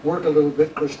work a little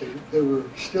bit because they were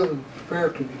still in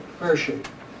fair shape.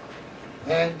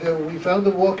 And we found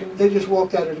them walking. They just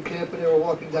walked out of the camp and they were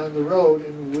walking down the road,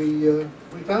 and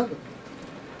we found them.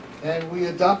 And we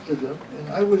adopted them. And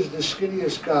I was the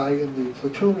skinniest guy in the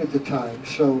platoon at the time,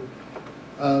 so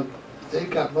they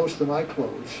got most of my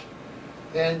clothes.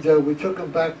 And we took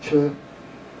them back to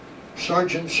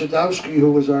Sergeant Sadowski,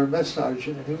 who was our mess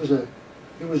sergeant, and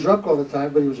he was drunk all the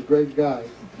time, but he was a great guy.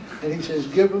 And he says,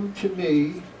 "Give them to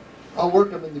me. I'll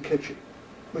work them in the kitchen,"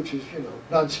 which is,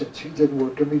 nonsense. He didn't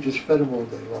work them. He just fed them all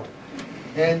day long.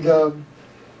 And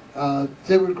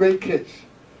they were great kids.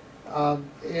 At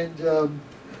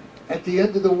the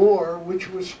end of the war, which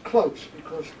was close,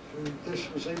 because this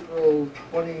was April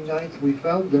 29th, we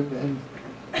found them,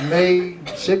 and May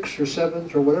 6th or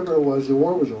 7th or whatever it was, the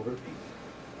war was over.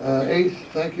 8th,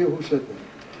 thank you, who said that?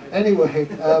 Anyway,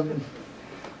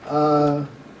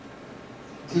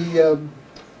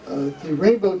 the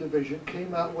Rainbow Division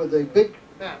came out with a big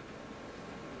map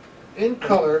in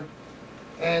color,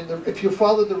 and if you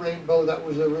followed the rainbow, that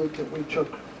was the route that we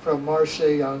took from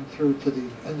Marseille on through to the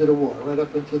end of the war, right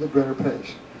up into the Brenner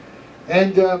Pass.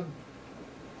 And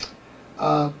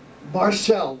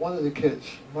Marcel, one of the kids,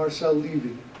 Marcel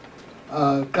Levy,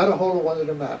 got a hold of one of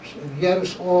the maps, and he had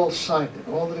us all sign it,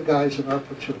 all of the guys in our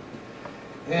platoon.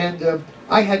 And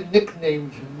I had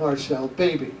nicknamed Marcel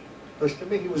Baby, because to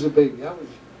me he was a baby. I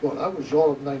was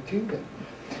all of 19 then.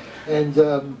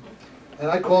 And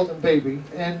I called him Baby,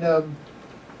 and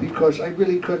because I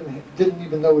really didn't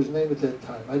even know his name at that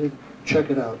time. I didn't check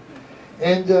it out.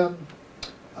 And in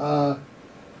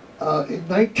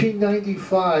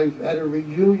 1995, at a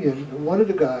reunion, one of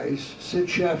the guys, Sid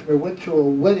Schaffner, went to a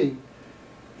wedding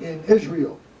in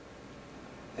Israel.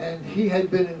 And he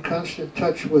had been in constant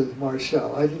touch with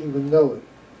Marcel. I didn't even know it.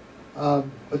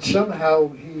 But somehow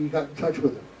he got in touch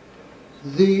with him.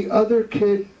 The other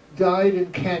kid died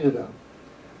in Canada.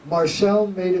 Marcel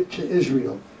made it to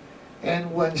Israel.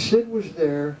 And when Sid was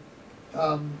there,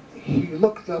 he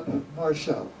looked up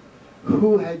Marcel,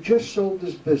 who had just sold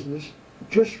his business,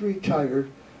 just retired.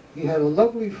 He had a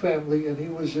lovely family, and he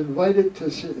was invited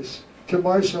to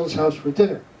Marcel's house for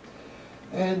dinner.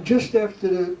 And just after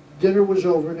the dinner was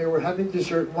over and they were having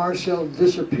dessert, Marcel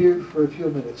disappeared for a few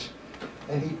minutes.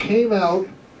 And he came out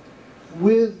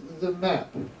with the map.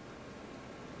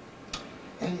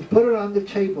 And he put it on the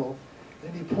table,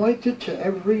 and he pointed to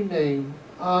every name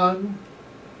on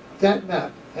that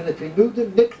map. And if he knew the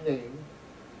nickname,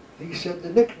 he said the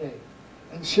nickname.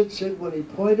 And Sid said, when he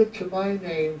pointed to my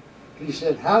name, he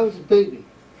said, "How's Baby?"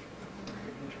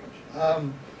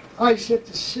 I said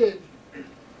to Sid,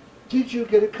 "Did you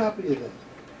get a copy of that?"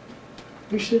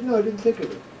 He said, "No, I didn't think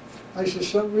of it." I said,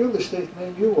 "Some real estate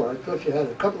man you are. I thought you had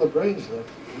a couple of brains left."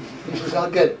 He says, "I'll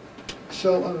get it."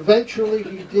 So eventually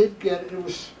he did get it. It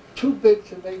was too big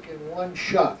to make in one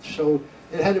shot, so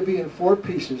it had to be in 4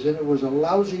 pieces, and it was a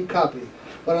lousy copy.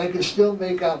 But I could still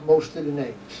make out most of the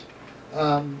names.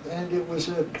 And it was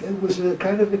a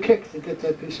kind of a kick to get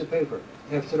that piece of paper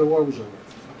after the war was over.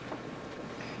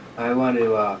 I want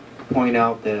to point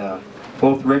out that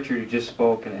both Richard, who just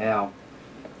spoke, and Al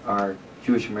are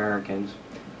Jewish Americans.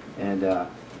 And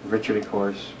Richard, of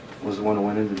course, was the one who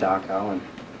went into Dachau, and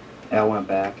Al went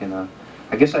back. And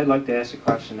I guess I'd like to ask a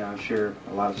question that I'm sure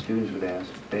a lot of students would ask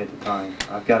if they had the time.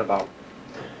 I've got about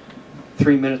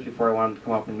 3 minutes before I wanted to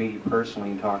come up and meet you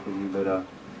personally and talk with you, but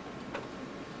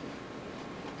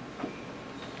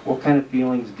what kind of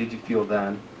feelings did you feel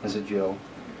then as a Jew,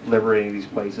 liberating these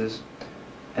places,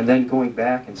 and then going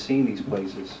back and seeing these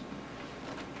places,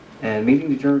 and meeting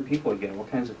the German people again? What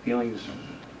kinds of feelings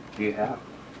do you have?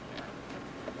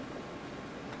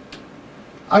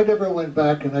 I never went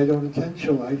back, and I don't intend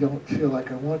to. I don't feel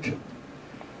like I want to.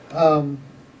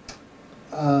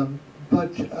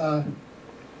 but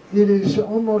it is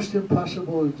almost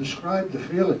impossible to describe the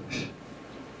feelings.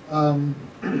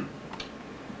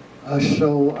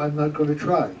 So I'm not going to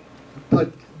try.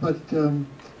 But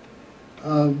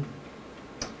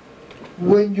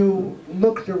when you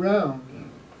looked around,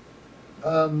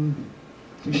 some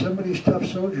of these tough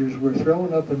soldiers were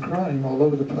throwing up and crying all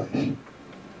over the place.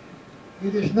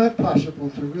 It is not possible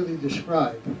to really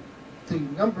describe the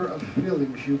number of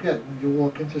feelings you get when you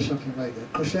walk into something like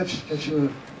that, because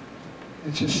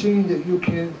it's a scene that you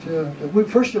can't.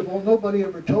 First of all, nobody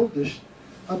ever told us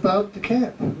about the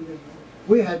camp.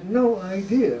 We had no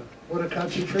idea what a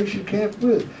concentration camp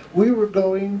was. We were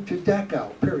going to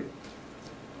Dachau, period.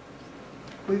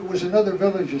 It was another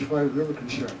village as far as we were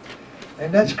concerned.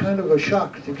 And that's kind of a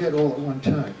shock to get all at one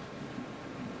time.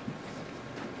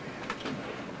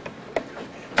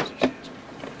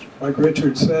 Like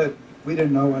Richard said, we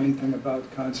didn't know anything about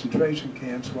concentration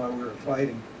camps while we were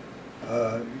fighting.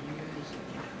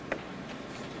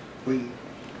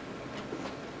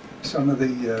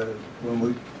 When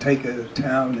we take a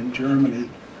town in Germany,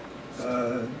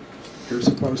 you're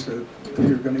supposed to, if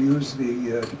you're going to use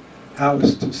the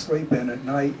house to sleep in at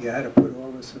night, you had to put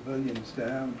all the civilians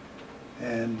down.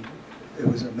 And it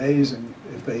was amazing.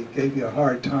 If they gave you a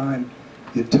hard time,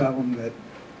 you'd tell them that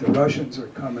the Russians are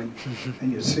coming,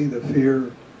 and you see the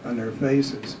fear on their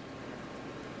faces.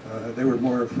 They were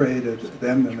more afraid of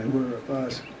them than they were of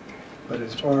us. But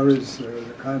as far as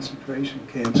the concentration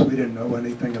camps, we didn't know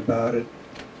anything about it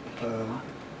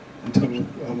until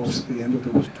almost the end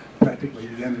of practically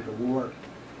the end of the war.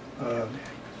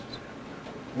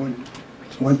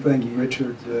 One thing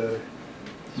Richard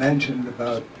mentioned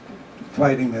about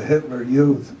fighting the Hitler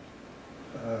Youth,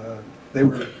 they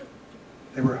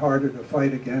were harder to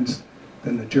fight against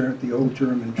than the old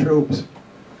German troops,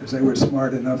 because they were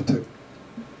smart enough to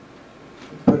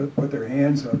put their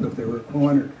hands up if they were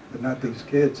cornered, but not these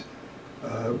kids.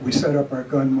 We set up our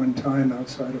gun one time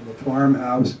outside of a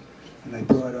farmhouse, and they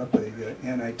brought up a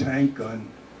anti-tank gun.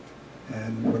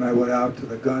 And when I went out to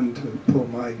the gun to pull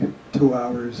my 2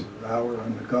 hours or hour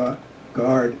on the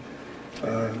guard,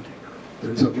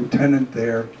 there's a lieutenant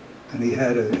there, and he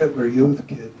had a Hitler Youth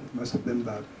kid, must have been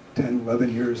about 10,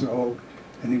 11 years old,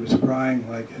 and he was crying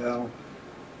like hell.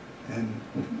 And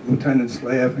the lieutenant's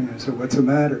laughing. I said, "What's the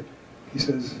matter?" He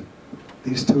says,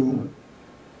 "These two,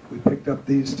 we picked up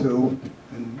these two,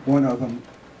 and one of them,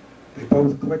 they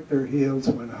both clicked their heels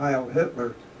when Heil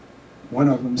Hitler. One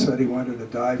of them said he wanted to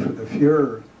die for the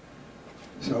Fuhrer.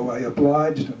 So I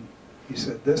obliged him." He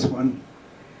said, "This one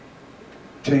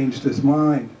changed his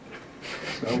mind."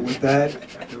 So with that,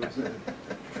 there was a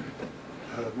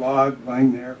log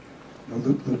lying there. The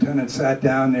lieutenant sat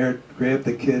down there, grabbed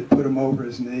the kid, put him over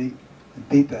his knee, and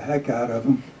beat the heck out of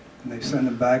him. And they sent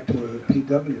him back to a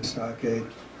PW stockade.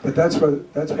 But that's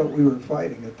what we were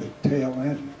fighting at the tail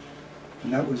end.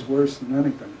 And that was worse than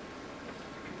anything.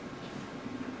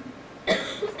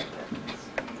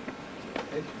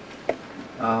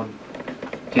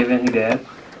 Do you have anything to add?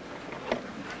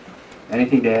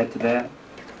 Anything to add to that?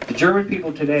 The German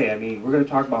people today, I mean, we're going to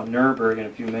talk about Nuremberg in a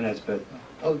few minutes, but...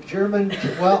 Oh, German,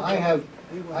 well, I have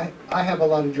a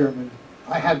lot of German.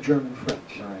 I have German friends.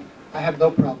 Right. I have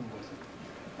no problem with it.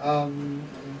 And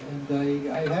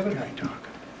I haven't had.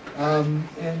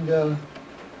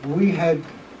 We had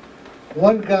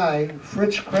one guy,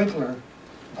 Fritz Krentler,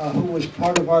 who was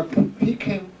part of our, he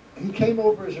came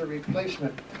over as a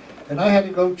replacement, and I had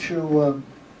to go to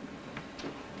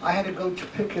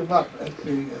pick him up at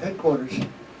the headquarters.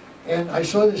 And I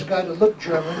saw this guy that looked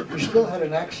German. He still had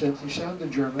an accent. He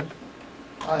sounded German.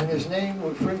 And his name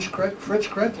was Fritz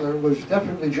Krentler, was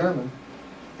definitely German.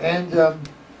 And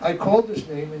I called his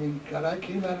name, and I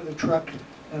came out of the truck,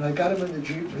 and I got him in the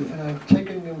Jeep, and I'm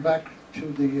taking him back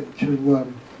to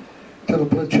the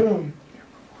platoon.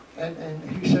 And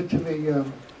he said to me,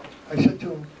 I said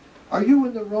to him, "Are you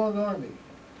in the wrong army?"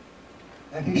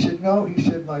 And he said, "No." He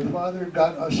said, "My father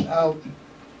got us out,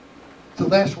 the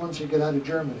last ones to get out of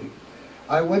Germany.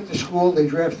 I went to school, they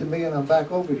drafted me, and I'm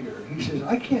back over here." He says,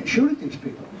 "I can't shoot at these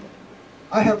people.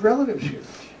 I have relatives here.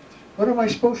 What am I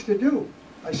supposed to do?"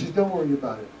 I says, "Don't worry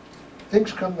about it.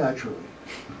 Things come naturally."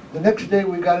 The next day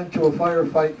we got into a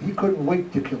firefight. He couldn't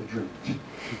wait to kill Germans.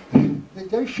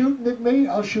 They're shooting at me,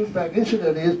 I'll shoot back.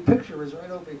 Incidentally, his picture is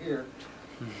right over here.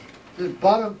 The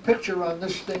bottom picture on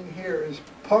this thing here is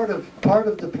part of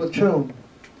the platoon.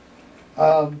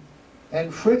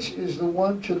 And Fritz is the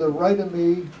one to the right of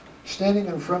me, standing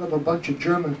in front of a bunch of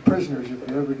German prisoners, if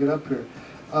you ever get up here.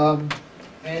 I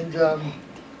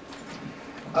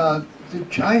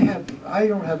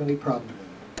don't have any problem with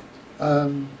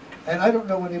it. And I don't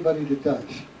know anybody that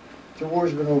does. The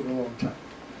war's been over a long time.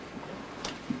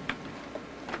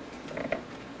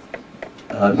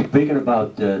 Speaking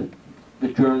about the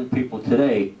German people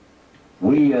today,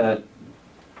 we, of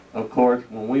course,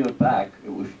 when we went back,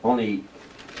 it was only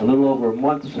a little over a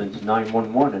month since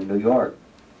 9/11 in New York.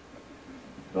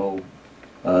 So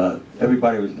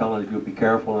everybody was telling us, you be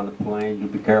careful on the plane, you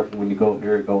be careful when you go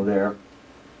here, go there,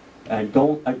 and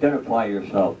don't identify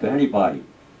yourself to anybody.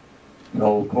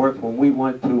 So, of course, when we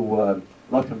went to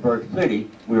Luxembourg City,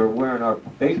 we were wearing our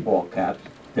baseball caps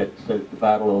that says the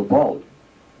Battle of the Bulge.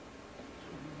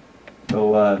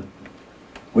 So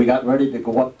we got ready to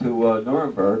go up to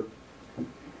Nuremberg,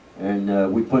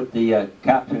 and we put the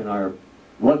caps in our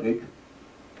luggage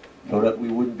so that we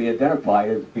wouldn't be identified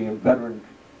as being veterans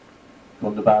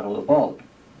from the Battle of the Bulge.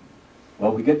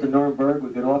 Well, we get to Nuremberg,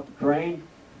 we get off the train,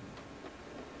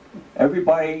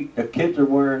 everybody, the kids are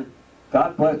wearing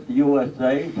God Bless the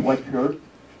USA, sweatshirts,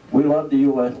 we love the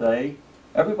USA,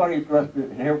 everybody's dressed,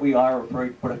 and here we are afraid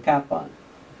to put a cap on.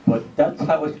 But that's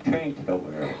how it's changed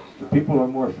over there. The people are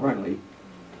more friendly.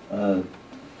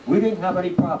 We didn't have any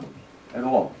problems at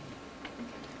all,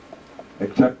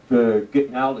 except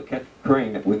getting out to catch the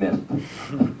train that we missed.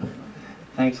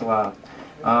 Thanks a lot.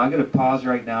 I'm going to pause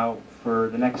right now for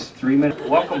the next 3 minutes.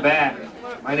 Welcome back.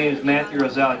 My name is Matthew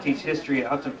Roselle. I teach history at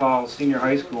Hudson Falls Senior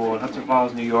High School in Hudson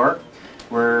Falls, New York.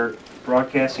 We're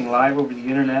broadcasting live over the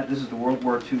internet. This is the World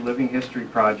War II Living History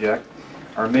Project.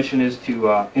 Our mission is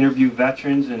to interview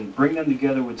veterans and bring them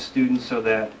together with students so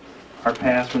that our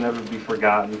past will never be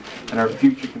forgotten and our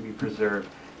future can be preserved.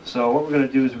 So what we're going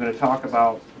to do is we're going to talk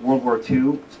about World War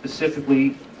II.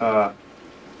 Specifically, we're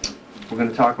going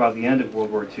to talk about the end of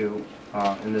World War II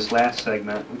in this last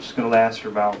segment, which is going to last for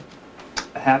about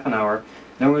a half an hour.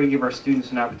 Then we're going to give our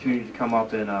students an opportunity to come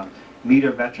up and meet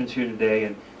our veterans here today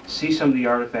and see some of the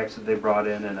artifacts that they brought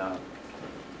in and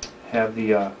have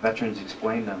the veterans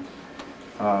explain them.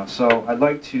 So I'd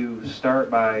like to start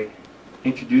by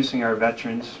introducing our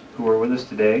veterans who are with us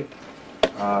today.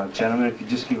 Gentlemen, if you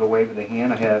just give a wave of the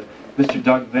hand, I have Mr.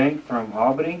 Doug Vink from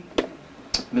Albany,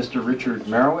 Mr. Richard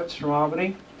Merowitz from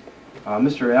Albany,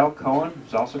 Mr. Al Cohen,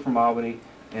 who's also from Albany,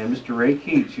 and Mr. Ray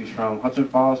Keats, who's from Hudson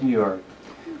Falls, New York.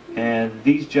 And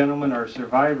these gentlemen are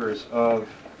survivors of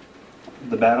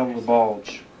the Battle of the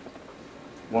Bulge,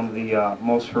 one of the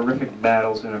most horrific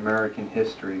battles in American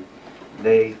history.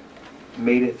 They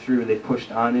made it through, they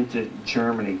pushed on into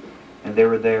Germany, and they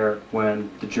were there when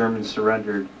the Germans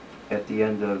surrendered at the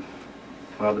end of,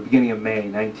 well, the beginning of May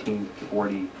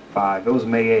 1945. It was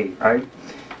May 8, right?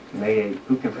 May 8.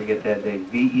 Who can forget that day?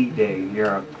 VE Day in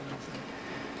Europe.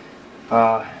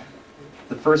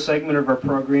 The first segment of our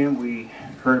program, we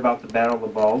heard about the Battle of the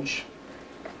Bulge.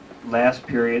 Last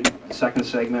period, the second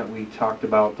segment, we talked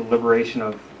about the liberation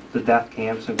of the death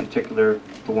camps, in particular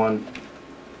the one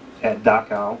at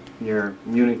Dachau near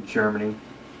Munich, Germany.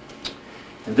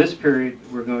 In this period,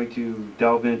 we're going to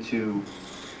delve into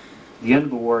the end of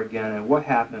the war again and what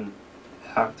happened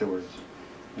afterwards,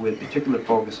 with particular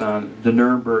focus on the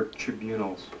Nuremberg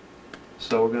tribunals.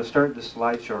 So we're going to start the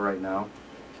slideshow right now,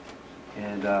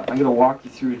 and I'm going to walk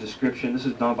you through a description. This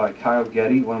is done by Kyle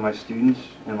Getty, one of my students,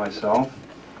 and myself.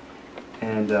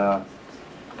 And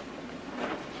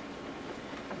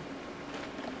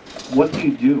what do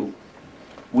you do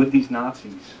with these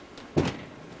Nazis?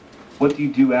 What do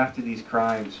you do after these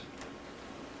crimes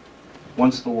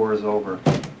once the war is over?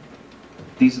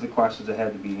 These are the questions that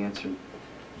had to be answered,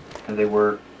 and they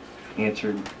were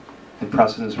answered, and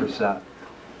precedents were set.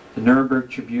 The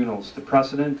Nuremberg tribunals, the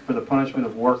precedent for the punishment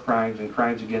of war crimes and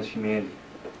crimes against humanity.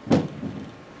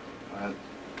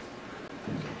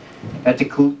 At the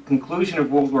conclusion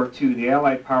of World War II, the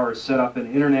Allied powers set up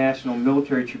an international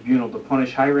military tribunal to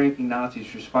punish high-ranking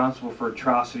Nazis responsible for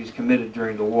atrocities committed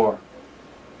during the war.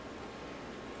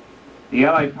 The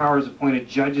Allied powers appointed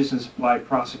judges and supplied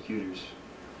prosecutors.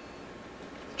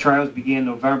 The trials began in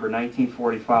November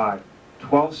 1945.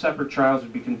 12 separate trials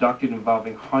would be conducted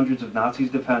involving hundreds of Nazi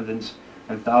defendants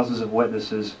and thousands of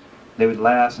witnesses. They would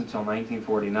last until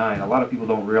 1949. A lot of people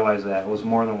don't realize that. It was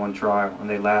more than one trial, and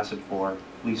they lasted for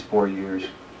at least 4 years.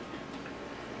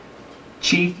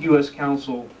 Chief U.S.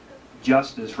 Counsel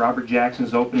Justice Robert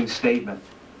Jackson's opening statement.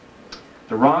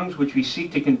 The wrongs which we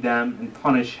seek to condemn and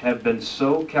punish have been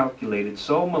so calculated,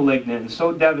 so malignant, and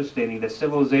so devastating that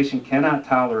civilization cannot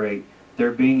tolerate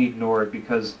their being ignored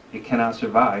because it cannot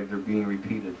survive their being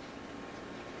repeated.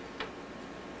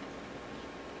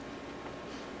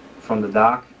 From the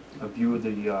dock, a view of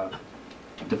the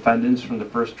defendants from the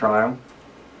first trial.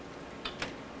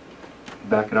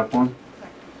 Back it up one.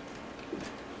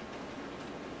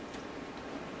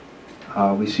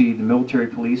 We see the military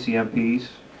police, the MPs,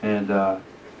 and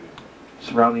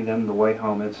surrounding them, the white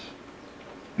helmets.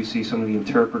 We see some of the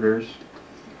interpreters,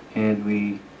 and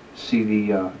we see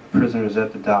the prisoners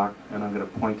at the dock, and I'm going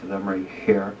to point to them right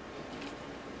here.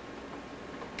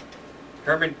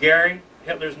 Hermann Goering,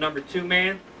 Hitler's number 2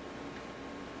 man.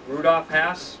 Rudolf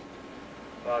Hess,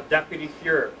 Deputy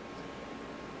Fuhrer.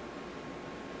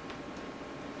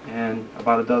 And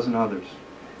about a dozen others.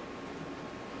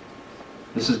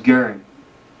 This is Goering.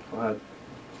 Go ahead.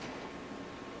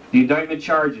 The indictment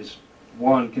charges: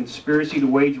 1. Conspiracy to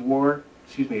wage war,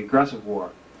 aggressive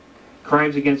war.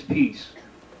 Crimes against peace,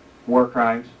 war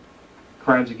crimes,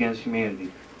 crimes against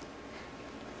humanity.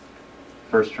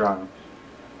 First trial.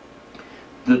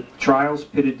 The trials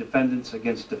pitted defendants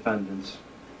against defendants.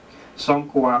 Some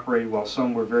cooperated while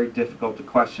some were very difficult to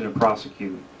question and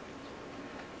prosecute.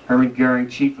 Hermann Goering,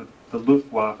 chief of the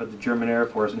Luftwaffe at the German Air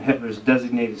Force and Hitler's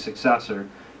designated successor,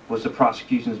 was the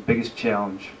prosecution's biggest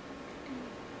challenge.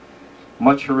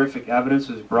 Much horrific evidence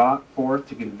was brought forth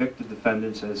to convict the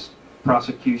defendants as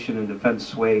prosecution and defense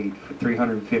swayed for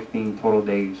 315 total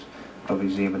days of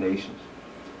examinations.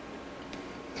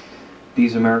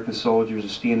 These American soldiers are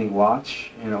standing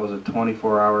watch, and it was a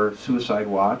 24-hour suicide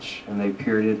watch, and they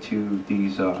peered into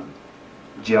these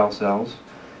jail cells.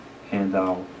 And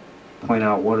I'll point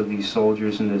out one of these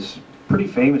soldiers in this pretty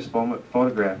famous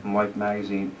photograph from Life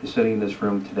magazine is sitting in this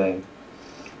room today.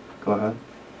 Go ahead.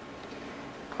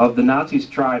 Of the Nazis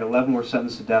tried, 11 were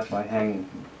sentenced to death by hanging.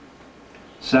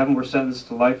 7 were sentenced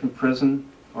to life in prison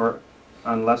or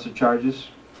on lesser charges.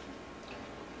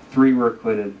 3 were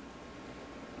acquitted.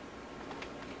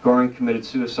 Goering committed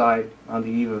suicide on the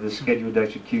eve of his scheduled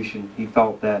execution. He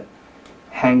felt that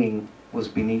hanging was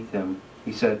beneath him.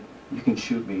 He said, "You can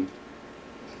shoot me,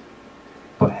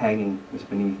 but hanging is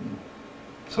beneath me."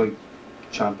 So he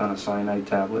chomped on a cyanide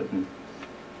tablet, and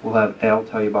we'll have Al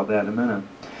tell you about that in a minute.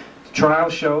 The trial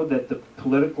showed that the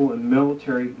political and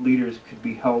military leaders could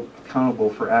be held accountable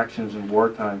for actions in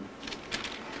wartime.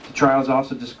 The trials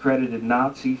also discredited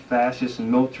Nazi, fascist,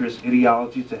 and militarist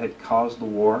ideologies that had caused the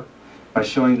war by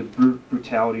showing the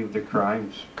brutality of their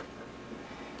crimes.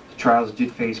 The trials did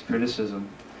face criticism.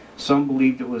 Some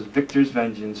believed it was victor's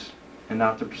vengeance and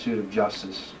not the pursuit of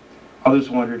justice. Others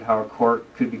wondered how a court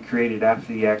could be created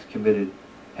after the acts committed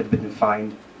had been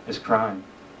defined as crime.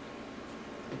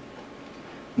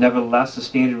 Nevertheless, the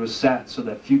standard was set so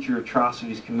that future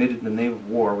atrocities committed in the name of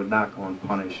war would not go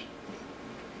unpunished.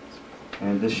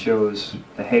 And this shows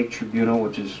the Hague Tribunal,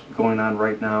 which is going on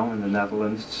right now in the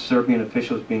Netherlands. Serbian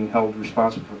officials being held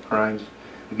responsible for crimes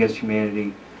against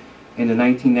humanity in the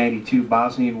 1992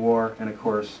 Bosnian War, and of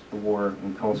course the war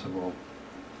in Kosovo.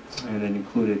 And it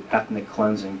included ethnic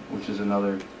cleansing, which is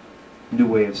another new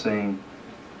way of saying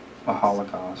a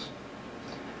Holocaust.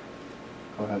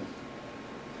 Go ahead.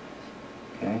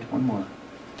 Okay, one more.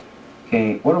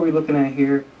 Okay, what are we looking at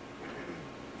here?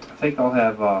 I think I'll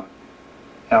have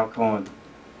Al Cohen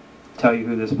tell you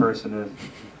who this person is.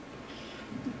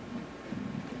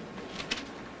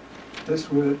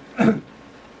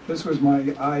 This was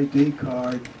my ID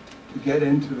card to get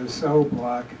into the cell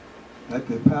block at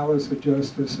the Palace of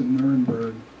Justice in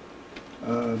Nuremberg.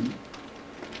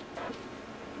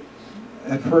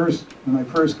 At first, when I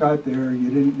first got there, you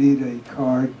didn't need a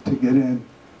card to get in.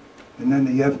 And then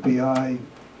the FBI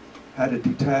had a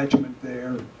detachment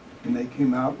there, and they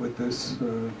came out with this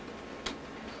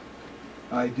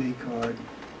ID card.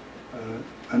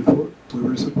 We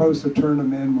were supposed to turn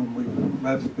them in when we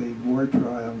left the war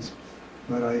trials,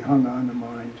 but I hung on to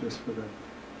mine just for the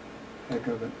heck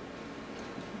of it.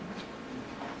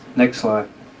 Next slide.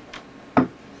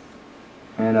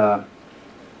 And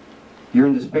you're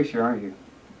in this picture, aren't you?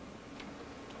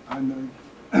 On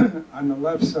the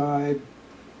left side,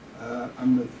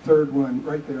 I'm the third one,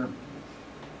 right there.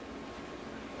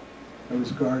 I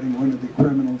was guarding one of the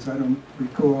criminals. I don't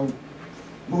recall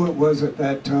who it was at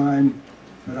that time,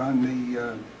 but on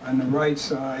the right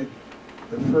side,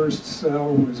 the first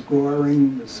cell was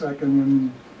Goring, the second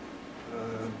one,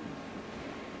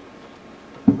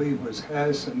 I believe was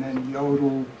Hess, and then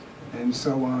Jodl, and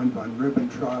so on, von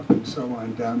Ribbentrop, and so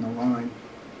on down the line.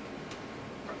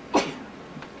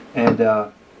 And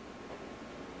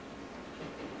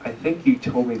I think you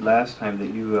told me last time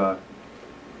that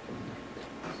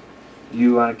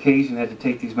you on occasion had to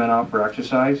take these men out for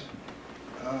exercise?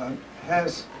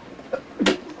 Hess,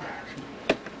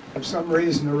 for some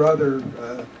reason or other,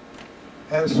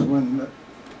 Hess, well,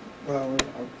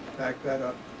 I'll back that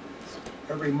up.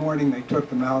 Every morning they took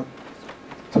them out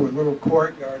to a little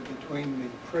courtyard between the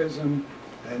prison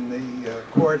and the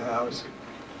courthouse.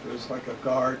 There was like a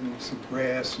garden, some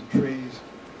grass and trees.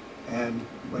 And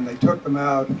when they took them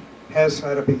out, Hess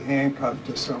had to be handcuffed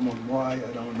to someone. Why,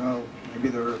 I don't know. Maybe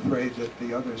they were afraid that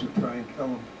the others would try and kill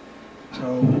him.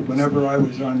 So whenever I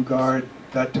was on guard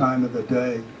that time of the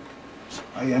day,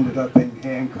 I ended up being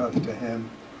handcuffed to him.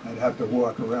 I'd have to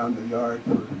walk around the yard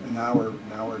for an hour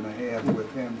and a half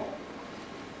with him.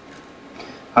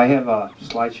 I have a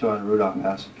slideshow on Rudolph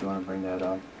Hess if you want to bring that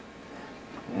up.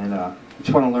 And I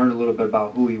just want to learn a little bit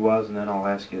about who he was, and then I'll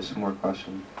ask you some more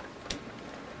questions.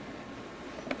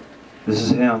 This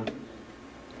is him.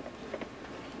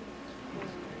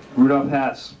 Rudolph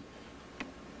Hess,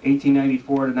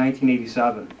 1894 to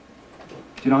 1987. Do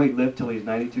you know he lived till he was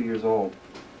 92 years old?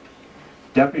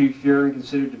 Deputy Führer,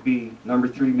 considered to be number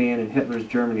 3 man in Hitler's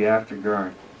Germany after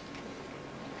Goering.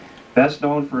 Best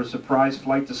known for a surprise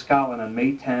flight to Scotland on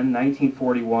May 10,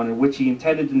 1941, in which he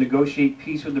intended to negotiate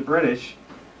peace with the British,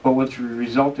 but which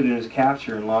resulted in his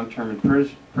capture and long-term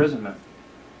imprisonment.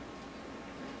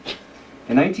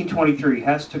 In 1923,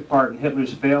 Hess took part in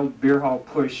Hitler's failed beer hall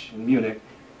push in Munich,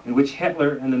 in which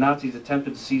Hitler and the Nazis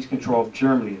attempted to seize control of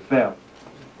Germany. It failed.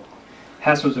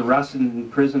 Hess was arrested and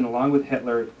imprisoned along with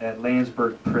Hitler at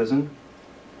Landsberg prison.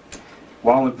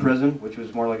 While in prison, which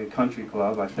was more like a country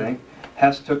club, I think,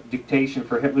 Hess took dictation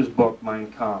for Hitler's book,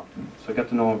 Mein Kampf. So I got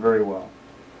to know him very well.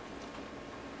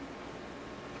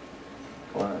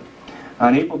 Go ahead.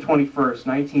 On April 21st,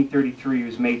 1933, he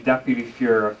was made Deputy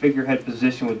Führer, a figurehead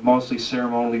position with mostly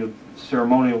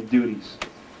ceremonial duties.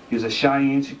 He was a shy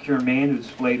and insecure man who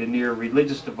displayed a near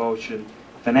religious devotion,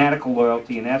 fanatical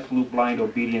loyalty, and absolute blind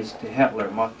obedience to Hitler,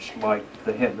 much like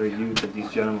the Hitler Youth that these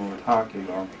gentlemen were talking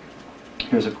about.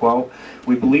 Here's a quote.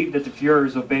 "We believe that the Führer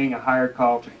is obeying a higher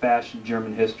call to fashion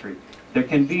German history. There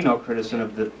can be no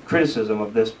criticism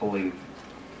of this belief."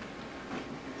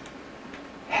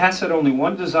 Hess had only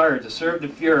one desire, to serve the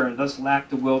Führer, and thus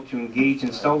lacked the will to engage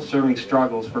in self-serving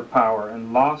struggles for power,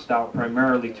 and lost out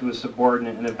primarily to his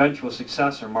subordinate and eventual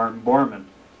successor, Martin Bormann,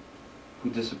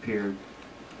 who disappeared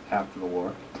after the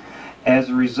war. As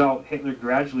a result, Hitler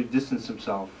gradually distanced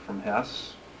himself from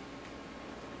Hess.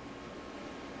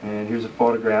 And here's a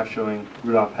photograph showing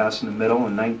Rudolf Hess in the middle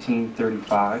in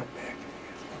 1935.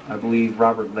 I believe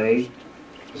Robert Ley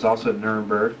was also at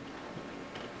Nuremberg.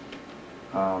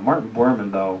 Martin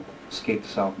Bormann, though, escaped to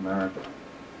South America.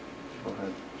 Go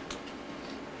ahead.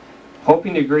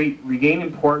 Hoping to regain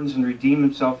importance and redeem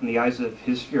himself in the eyes of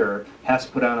his Führer, Hess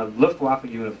put on a Luftwaffe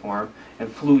uniform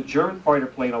and flew a German fighter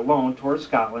plane alone towards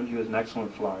Scotland. He was an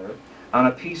excellent flyer. On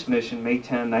a peace mission, May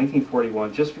 10,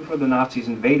 1941, just before the Nazis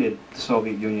invaded the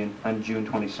Soviet Union on June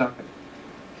 22nd.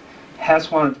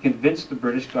 Hess wanted to convince the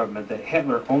British government that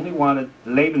Hitler only wanted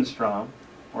Lebensraum,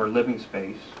 or living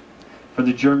space, for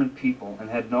the German people, and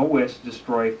had no wish to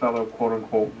destroy a fellow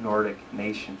quote-unquote Nordic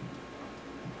nation.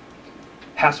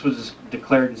 Hess was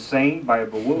declared insane by a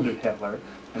bewildered Hitler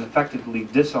and effectively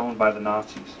disowned by the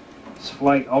Nazis. His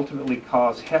flight ultimately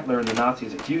caused Hitler and the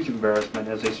Nazis a huge embarrassment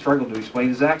as they struggled to explain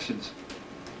his actions.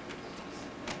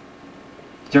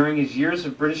 During his years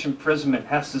of British imprisonment,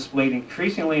 Hess displayed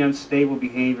increasingly unstable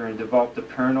behavior and developed a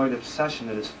paranoid obsession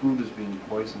that his food was being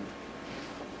poisoned.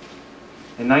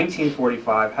 In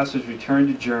 1945, Hess was returned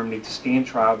to Germany to stand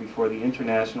trial before the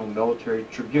International Military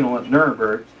Tribunal at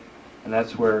Nuremberg, and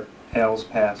that's where Hales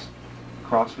passed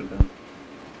across with him.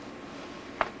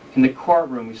 In the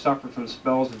courtroom, he suffered from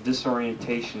spells of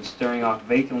disorientation, staring off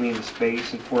vacantly into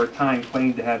space, and for a time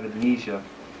claimed to have amnesia.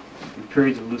 In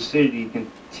periods of lucidity, he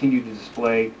continued to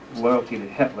display loyalty to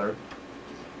Hitler,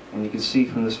 and you can see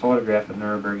from this photograph at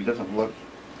Nuremberg, he doesn't look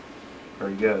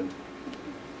very good.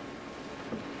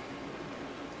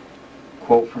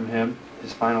 Quote from him,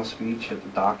 his final speech at the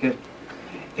docket: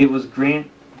 "It was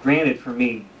granted for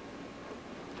me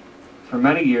for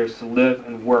many years to live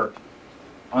and work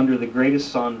under the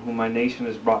greatest sun whom my nation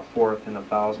has brought forth in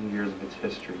 1,000 years of its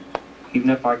history. Even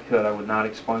if I could, I would not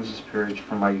expunge this period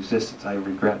from my existence. I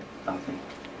regret nothing."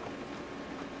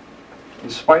 In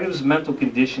spite of his mental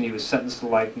condition, he was sentenced to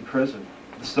life in prison.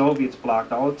 The Soviets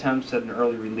blocked all attempts at an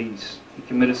early release. He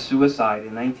committed suicide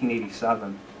in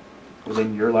 1987,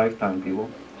 within your lifetime, people.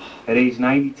 At age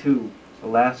 92, the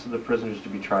last of the prisoners to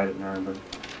be tried at Nuremberg.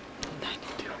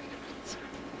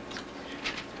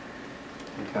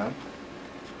 Okay.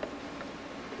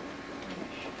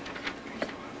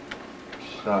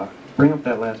 Just, bring up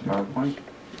that last PowerPoint.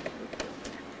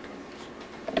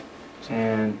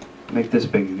 And make this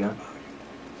big again.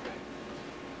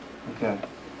 Okay.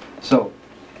 So,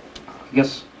 I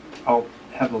guess I'll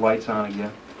have the lights on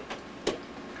again.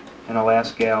 And I'll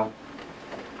ask Al,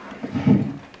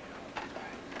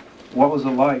 what was it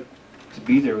like to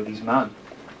be there with these men?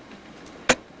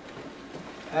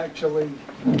 Actually,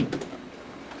 it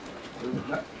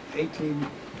was 18,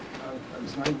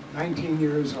 was 19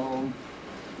 years old.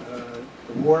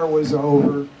 The war was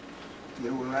over.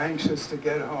 You were anxious to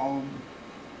get home.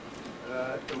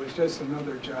 It was just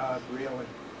another job, really.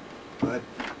 But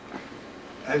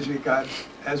as we got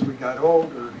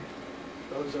older,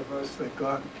 those of us that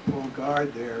got pulled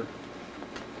guard there,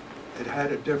 it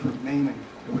had a different meaning.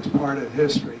 It was part of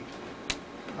history.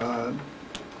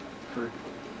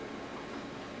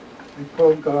 We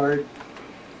pulled guard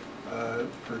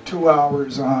for 2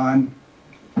 hours on.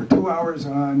 For 2 hours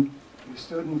on, you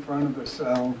stood in front of a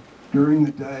cell. During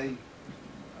the day,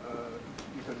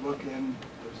 you could look in.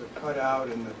 There's a cutout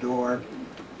in the door.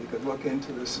 You could look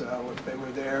into the cell. If they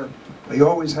were there, they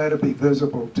always had to be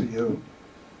visible to you.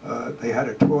 They had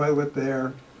a toilet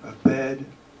there, a bed,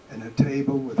 and a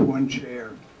table with one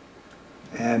chair.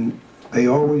 And they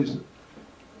always,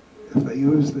 if they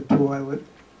used the toilet,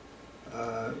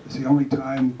 it's the only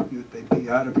time they'd be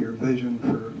out of your vision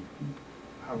for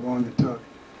how long it took.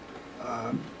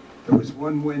 There was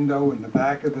one window in the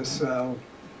back of the cell,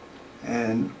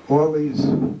 and all these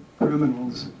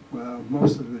criminals, well,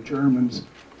 most of the Germans,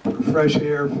 were fresh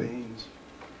air fiends.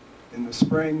 In the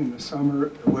spring and the summer,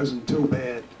 it wasn't too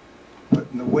bad. But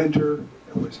in the winter,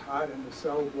 it was hot in the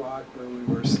cell block where we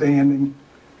were standing.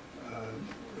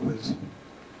 It was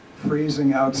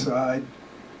freezing outside.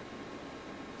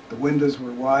 The windows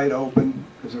were wide open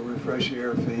because there were fresh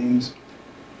air fiends.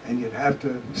 And you'd have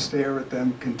to stare at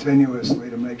them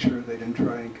continuously to make sure they didn't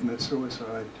try and commit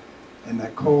suicide. And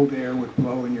that cold air would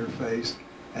blow in your face.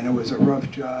 And it was a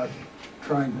rough job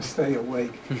trying to stay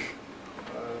awake. We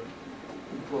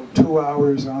pulled 2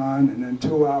 hours on and then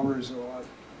 2 hours off.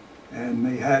 And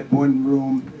they had one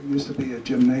room, it used to be a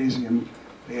gymnasium.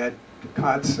 They had the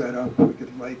cots set up, we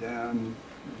could lay down and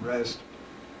rest.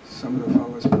 Some of the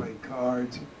fellows played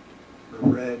cards or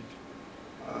read.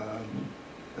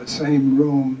 That same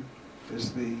room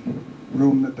is the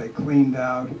room that they cleaned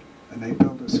out, and they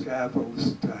built the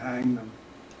scaffolds to hang them.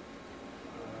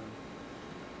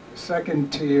 The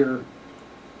second tier,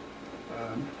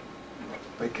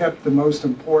 they kept the most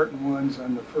important ones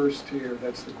on the first tier.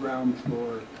 That's the ground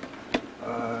floor,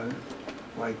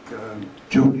 like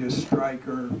Julius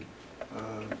Streicher,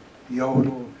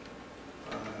 Jodl,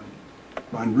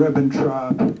 von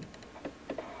Ribbentrop,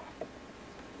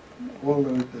 all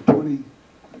the 20,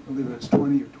 I believe it's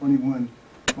 20 or 21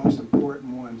 most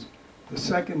important ones. The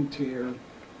second tier,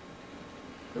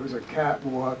 there was a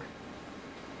catwalk,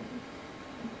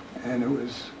 and it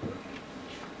was,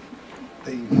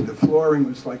 the flooring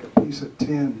was like a piece of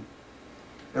tin.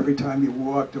 Every time you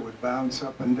walked, it would bounce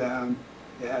up and down.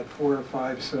 You had 4 or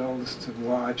 5 cells to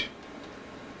watch.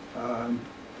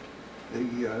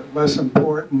 The less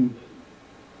important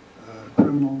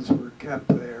criminals were kept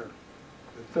there.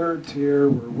 The third tier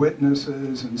were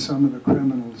witnesses and some of the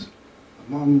criminals.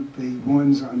 Among the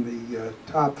ones on the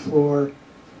top floor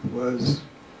was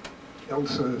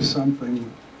Elsa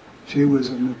something. She was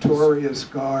a notorious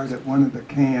guard at one of the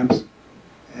camps,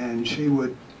 and she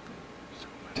would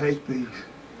take the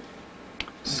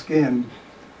skin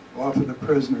off of the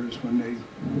prisoners when they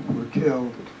were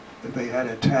killed, if they had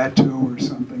a tattoo or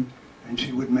something, and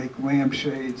she would make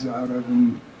lampshades out of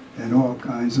them and all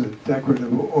kinds of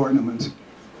decorative ornaments.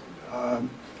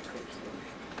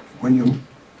 When you,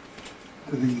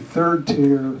 the third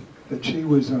tier that she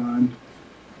was on,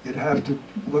 you'd have to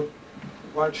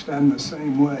watch them the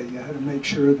same way. You had to make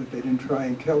sure that they didn't try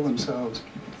and kill themselves.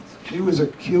 She was a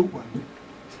cute one.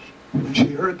 When she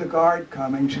heard the guard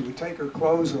coming, she would take her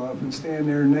clothes off and stand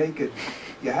there naked.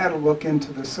 You had to look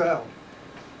into the cell.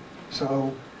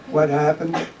 So what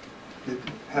happened? You'd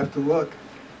have to look.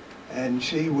 And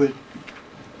she would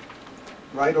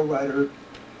write a letter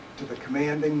to the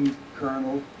commanding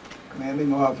colonel,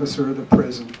 commanding officer of the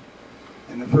prison.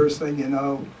 And the first thing you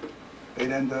know,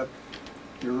 they'd end up,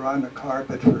 you're on the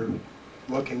carpet for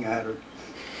looking at her.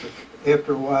 But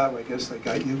after a while, I guess they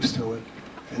got used to it.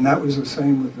 And that was the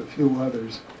same with a few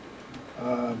others.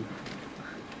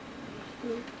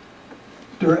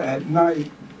 At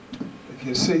night, if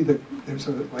you see that there's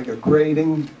like a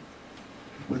grating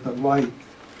with a light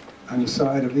on the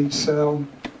side of each cell.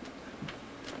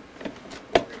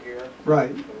 Over here.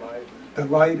 Right. The light. The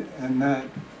light and that,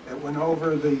 it went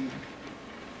over the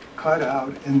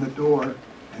cutout in the door,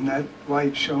 and that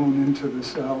light shone into the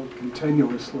cell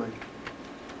continuously.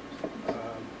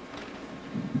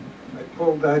 I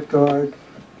pulled that guard,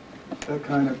 that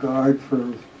kind of guard,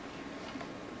 for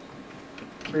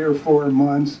 3 or 4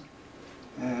 months,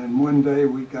 and one day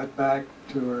we got back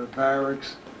to our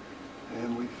barracks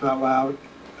and we fell out.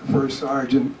 The first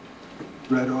sergeant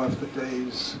read off the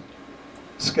day's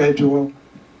schedule,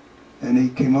 and he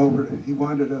came over. He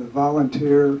wanted a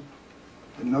volunteer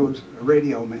that knows a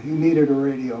radio man. He needed a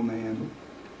radio man.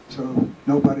 So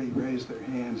nobody raised their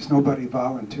hands. Nobody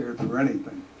volunteered for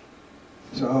anything.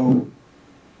 So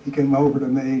he came over to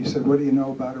me. He said, "What do you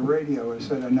know about a radio?" I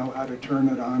said, "I know how to turn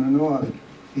it on and off."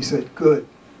 He said, "Good."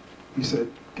 He said,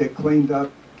 "Get cleaned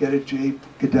up, get a Jeep,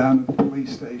 get down to the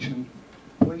police station."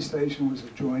 The police station was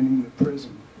adjoining the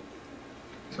prison.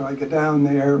 So I get down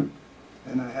there,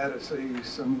 and I had to see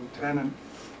some lieutenant,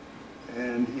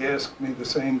 and he asked me the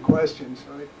same question, so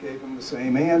I gave him the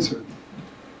same answer.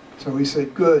 So he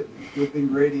said, "Good, you'll be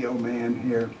radio man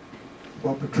here."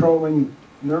 While patrolling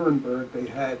Nuremberg, they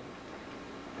had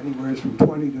anywhere from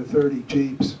 20 to 30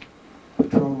 Jeeps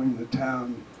patrolling the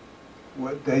town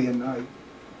what day and night.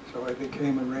 So I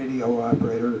became a radio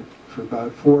operator for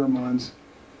about 4 months,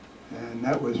 and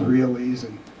that was real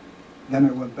easy. Then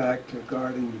I went back to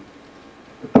guarding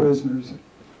the prisoners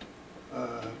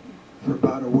for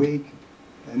about a week,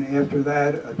 and after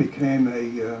that I became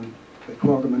a, they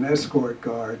called him an escort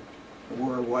guard. I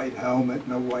wore a white helmet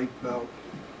and a white belt,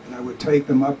 and I would take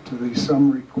them up to the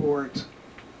summary courts.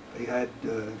 They had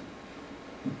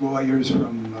lawyers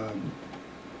from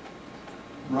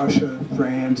Russia,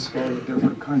 France, all the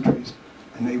different countries,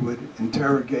 and they would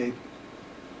interrogate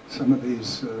some of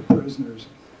these prisoners.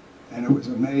 And it was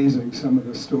amazing, some of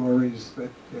the stories that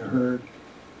you heard.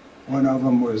 One of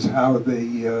them was how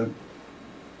they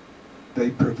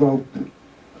provoked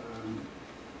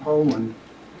Poland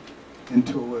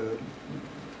into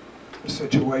a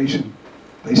situation.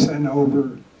 They sent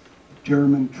over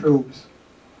German troops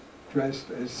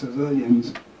dressed as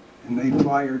civilians, and they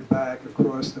fired back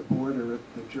across the border at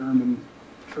the German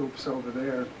troops over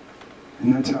there.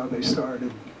 And that's how they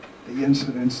started the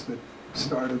incidents that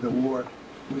started the war.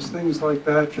 It was things like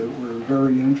that that were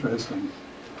very interesting.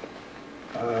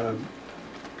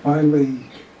 Finally,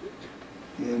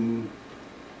 in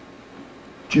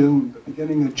June, the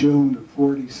beginning of June of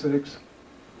 '46,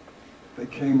 they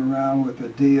came around with a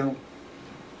deal.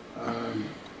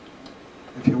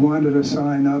 If you wanted to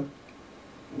sign up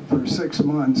for 6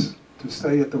 months to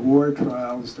stay at the war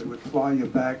trials, they would fly you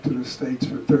back to the States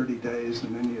for 30 days,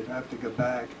 and then you'd have to go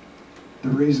back. The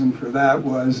reason for that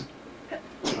was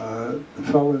the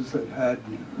fellows that had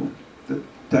the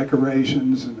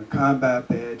decorations and the combat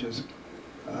badges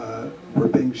were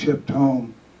being shipped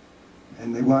home,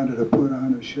 and they wanted to put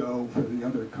on a show for the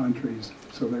other countries,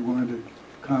 so they wanted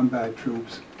combat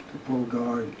troops to pull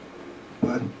guard,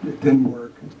 but it didn't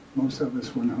work. Most of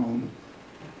us went home.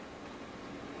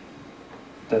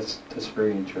 That's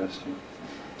very interesting.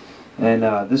 And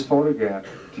this photograph,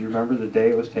 do you remember the day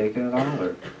it was taken at all?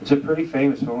 Or it's a pretty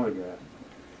famous photograph.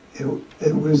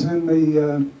 It was in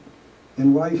the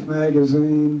in Life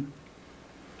magazine,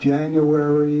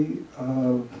 January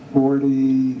of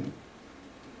 40.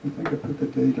 I think I put the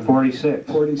date on. 46.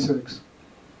 46.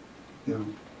 Yeah.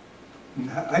 And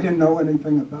I didn't know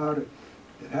anything about it.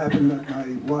 It happened that my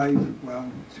wife, well,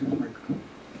 she was my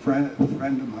friend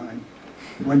of mine,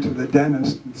 went to the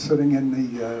dentist and sitting in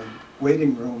the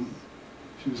waiting room.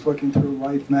 She was looking through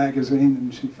Life magazine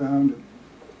and she found it.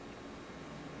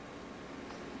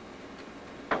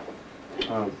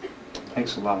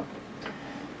 Thanks a lot.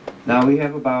 Now we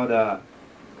have about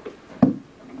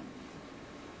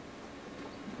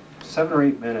 7 or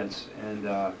 8 minutes, and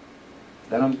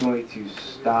then I'm going to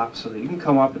stop so that you can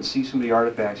come up and see some of the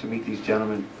artifacts and meet these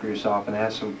gentlemen for yourself and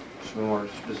ask some more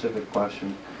specific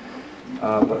questions.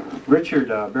 But Richard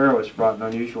Barrow has brought an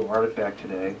unusual artifact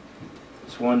today.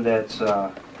 It's one that's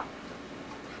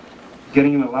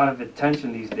getting him a lot of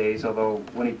attention these days, although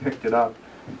when he picked it up,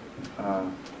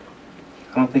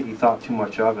 I don't think he thought too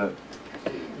much of it.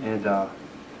 And I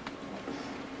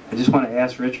just want to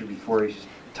ask Richard before he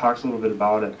talks a little bit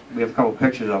about it. We have a couple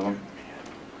pictures of him.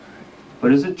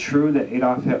 But is it true that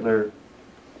Adolf Hitler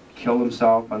killed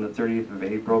himself on the 30th of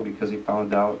April because he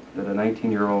found out that a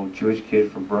 19-year-old Jewish kid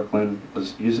from Brooklyn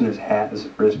was using his hat as a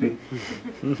frisbee?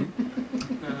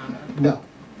 No.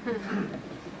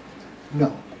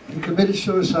 No. He committed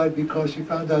suicide because he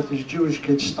found out this Jewish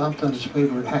kid stomped on his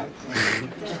favorite hat.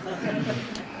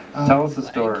 Tell us the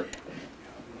story.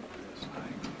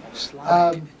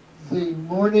 The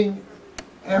morning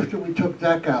after we took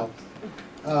Dachau,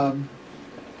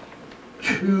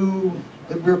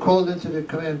 we were called into the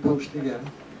command post again,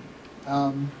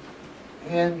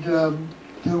 and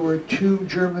there were 2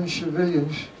 German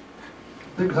civilians,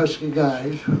 big husky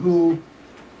guys, who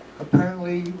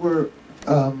apparently were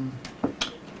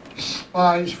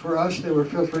spies for us. They were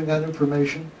filtering out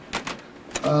information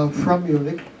from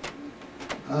Munich.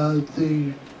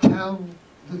 The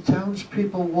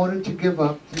townspeople wanted to give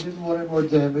up. They didn't want any more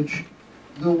damage.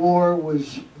 The war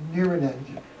was near an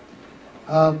end.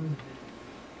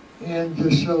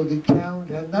 And so the town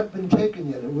had not been taken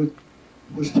yet. It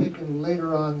was taken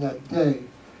later on that day.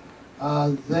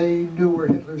 They knew where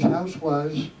Hitler's house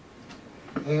was,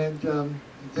 and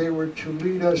they were to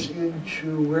lead us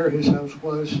into where his house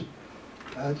was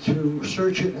to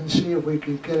search it and see if we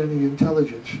could get any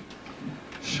intelligence.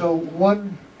 So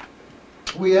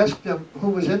we asked them who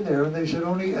was in there, and they said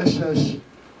only SS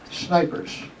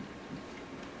snipers.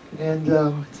 And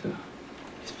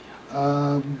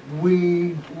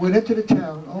we went into the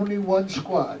town, only one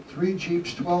squad, 3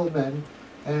 jeeps, 12 men,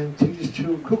 and these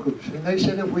 2 cuckoos. And they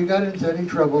said if we got into any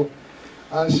trouble,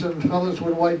 some fellows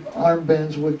with white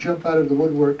armbands would jump out of the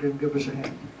woodwork and give us a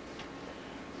hand.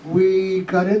 We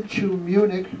got into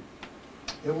Munich.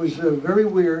 It was very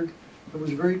weird. It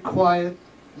was very quiet,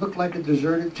 looked like a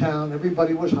deserted town.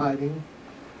 Everybody was hiding.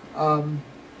 All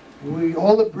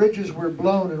the bridges were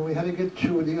blown, and we had to get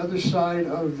to the other side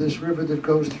of this river that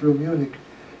goes through Munich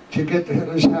to get to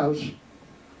Hitler's house.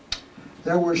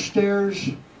 There were stairs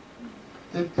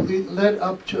that led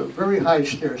up to, very high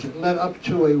stairs, that led up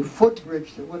to a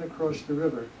footbridge that went across the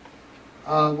river,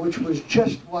 which was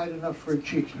just wide enough for a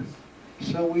jeep.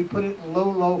 So we put it in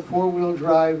low 4-wheel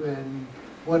drive and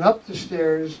went up the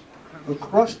stairs,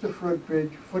 across the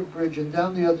footbridge and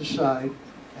down the other side,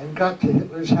 and got to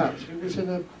Hitler's house.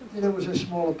 It was a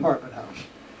small apartment house.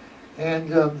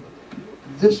 And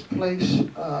this place,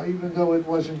 even though it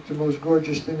wasn't the most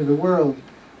gorgeous thing in the world,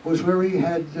 was where he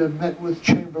had met with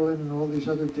Chamberlain and all these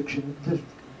other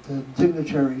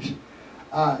dignitaries.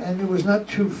 And it was not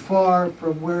too far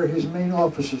from where his main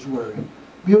offices were.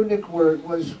 Munich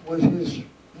was his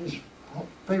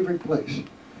favorite place.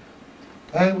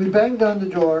 And we banged on the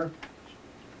door,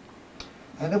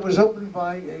 and it was opened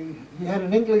by he had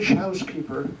an English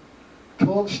housekeeper,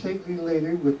 tall, stately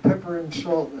lady with pepper and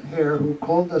salt hair, who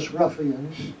called us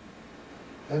ruffians.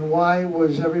 And why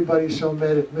was everybody so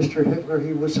mad at Mr. Hitler?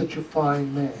 He was such a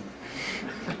fine man.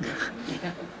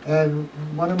 And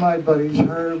one of my buddies,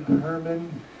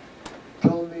 Herman,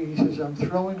 told me, he says, I'm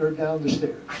throwing her down the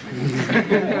stairs.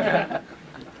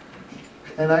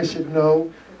 And I said,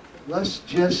 no, let's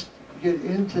just get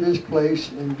into this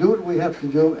place and do what we have to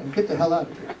do and get the hell out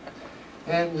of here.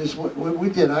 And this is what we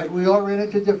did. We all ran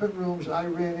into different rooms. I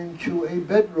ran into a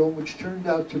bedroom, which turned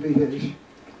out to be his.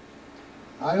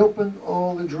 I opened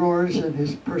all the drawers, and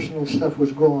his personal stuff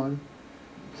was gone.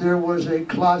 There was a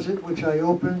closet, which I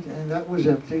opened, and that was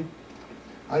empty.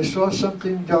 I saw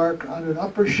something dark on an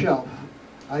upper shelf.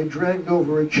 I dragged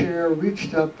over a chair,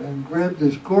 reached up, and grabbed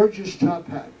this gorgeous top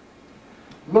hat.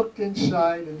 Looked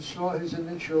inside and saw his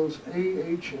initials,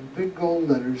 A.H. in big gold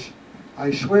letters. I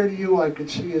swear to you, I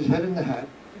could see his head in the hat.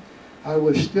 I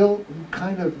was still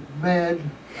kind of mad.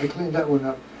 I cleaned that one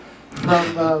up.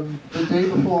 From the day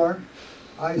before,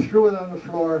 I threw it on the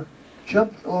floor,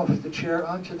 jumped off the chair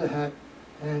onto the hat,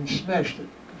 and smashed it.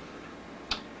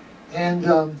 And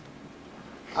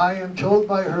I am told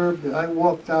by Herb that I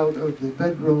walked out of the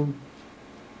bedroom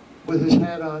with his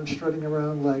hat on, strutting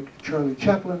around like Charlie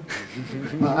Chaplin.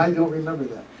 I don't remember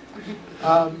that.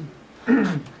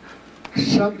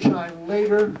 Sometime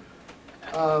later,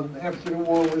 after the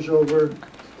war was over,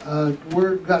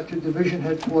 word got to division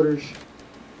headquarters,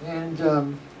 and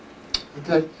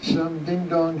that some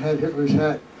ding-dong had Hitler's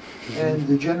hat, and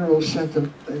the general sent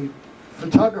a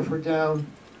photographer down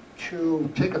to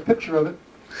take a picture of it.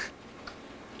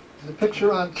 The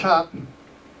picture on top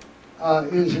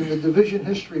is in the division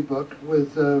history book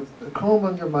with a comb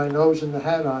under my nose and the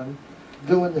hat on,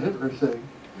 doing the Hitler thing.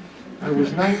 I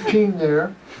was 19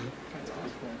 there.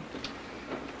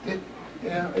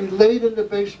 It laid in the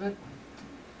basement.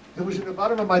 It was in the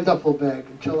bottom of my duffel bag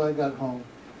until I got home.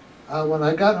 When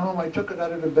I got home, I took it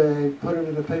out of the bag, put it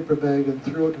in a paper bag, and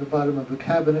threw it in the bottom of a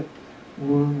cabinet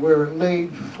where it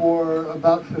laid for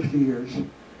about 50 years.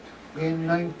 In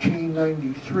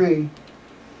 1993,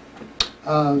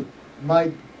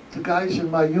 the guys in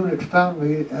my unit found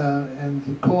me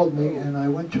and called me, and I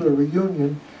went to a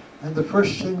reunion, and the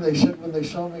first thing they said when they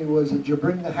saw me was, did you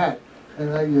bring the hat?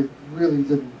 And I really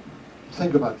didn't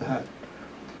think about the hat.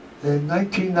 In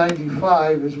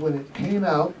 1995 is when it came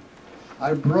out.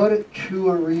 I brought it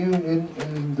to a reunion,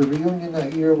 and the reunion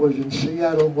that year was in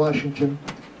Seattle, Washington,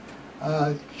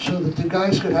 so that the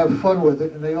guys could have fun with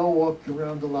it, and they all walked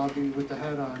around the lobby with the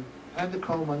hat on and the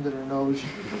comb under their nose,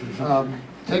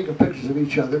 taking pictures of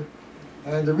each other.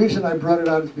 And the reason I brought it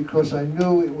out is because I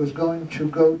knew it was going to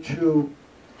go to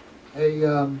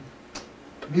a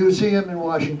museum in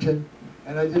Washington,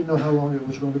 and I didn't know how long it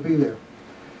was going to be there.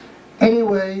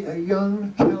 Anyway, a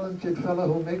young, talented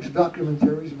fellow who makes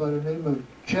documentaries by the name of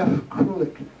Jeff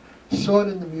Krulik saw it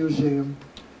in the museum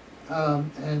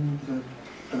and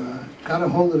got a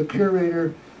hold of the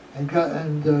curator,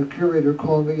 and the curator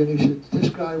called me and he said, this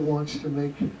guy wants to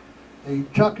make a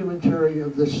documentary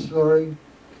of this story.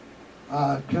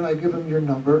 Can I give him your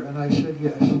number? And I said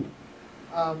yes.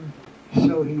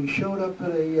 So he showed up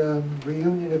at a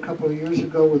reunion a couple of years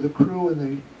ago with a crew,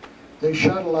 and they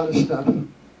shot a lot of stuff.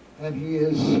 And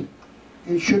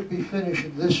it should be finished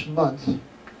this month.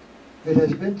 It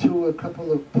has been to a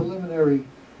couple of preliminary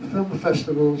film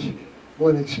festivals.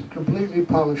 When it's completely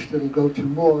polished, it'll go to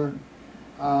more.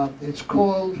 It's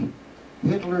called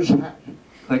Hitler's Hat.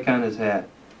 Click on his hat.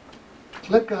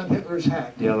 Click on Hitler's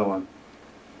Hat. The other one.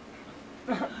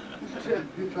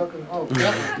 You're talking, oh,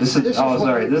 that, This is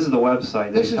the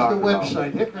website. this is the they're talking about.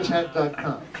 website,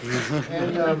 hitlershat.com.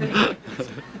 And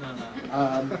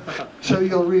so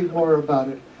you'll read more about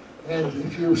it. And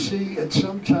if you see at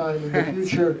some time in the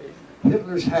future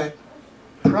Hitler's Hat,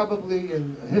 probably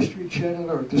in History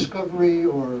Channel or Discovery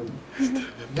or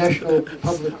National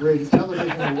Public Radio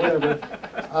Television or whatever,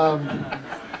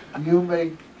 you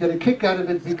may get a kick out of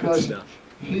it because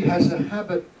he has a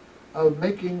habit of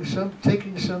putting some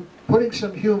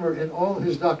humor in all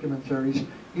his documentaries,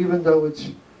 even though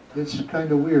it's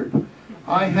kind of weird.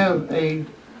 I have a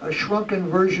shrunken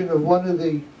version of one of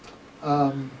the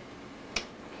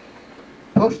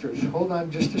posters. Hold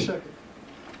on just a second.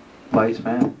 Vice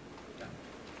man.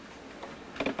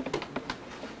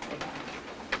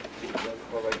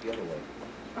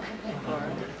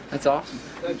 That's awesome.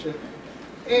 That's it.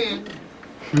 And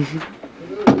for those who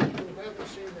haven't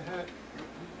seen the hat,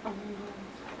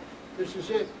 this is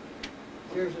it.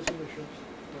 Here's his initials.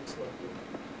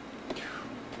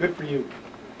 Good for you.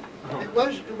 It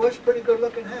was a pretty good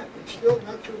looking hat. It's still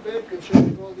not too bad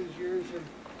considering all these years and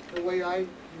the way I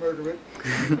murder it.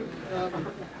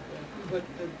 But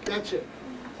that's it.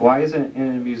 Why isn't it in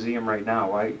a museum right now?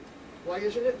 Why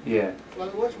isn't it? Yeah. Well,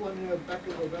 there was one back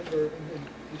in November and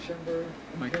December,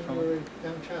 January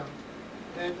downtown.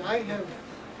 And I have,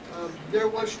 there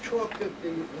was talk that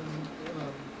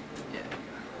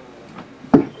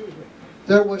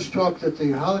there was talk that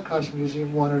the Holocaust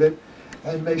Museum wanted it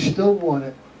and may still want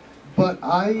it. But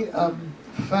I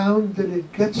found that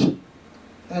it gets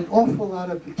an awful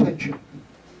lot of attention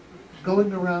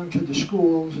going around to the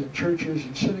schools and churches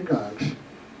and synagogues.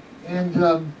 And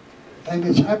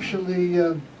it's actually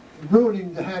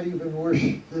ruining the hat even worse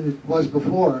than it was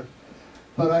before.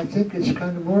 But I think it's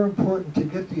kind of more important to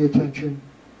get the attention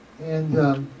and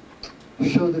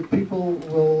so that people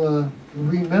will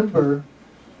remember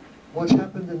what's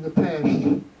happened in the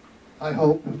past, I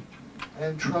hope,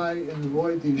 and try and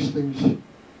avoid these things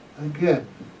again.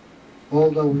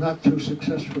 Although not too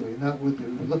successfully, not with the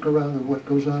look around at what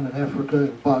goes on in Africa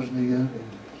and Bosnia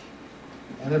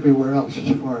and everywhere else as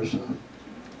far as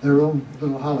their own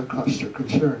little holocausts are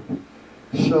concerned.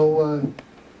 So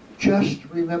just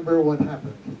remember what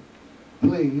happened,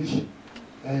 please,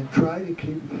 and try to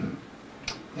keep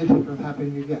it from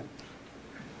happening again.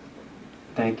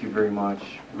 Thank you very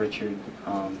much, Richard.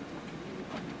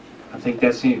 I think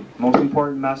that's the most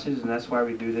important message, and that's why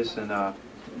we do this. And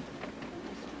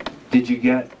did you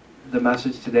get the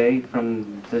message today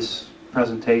from this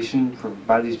presentation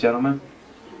by these gentlemen?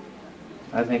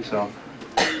 I think so.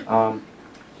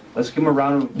 Let's give them a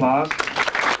round of applause.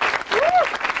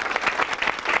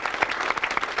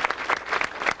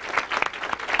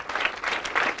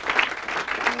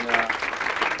 And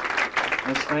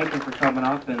let's thank them for coming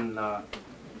up. And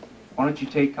why don't you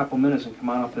take a couple minutes and come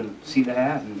on up and see the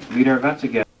hat and meet our vets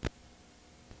again.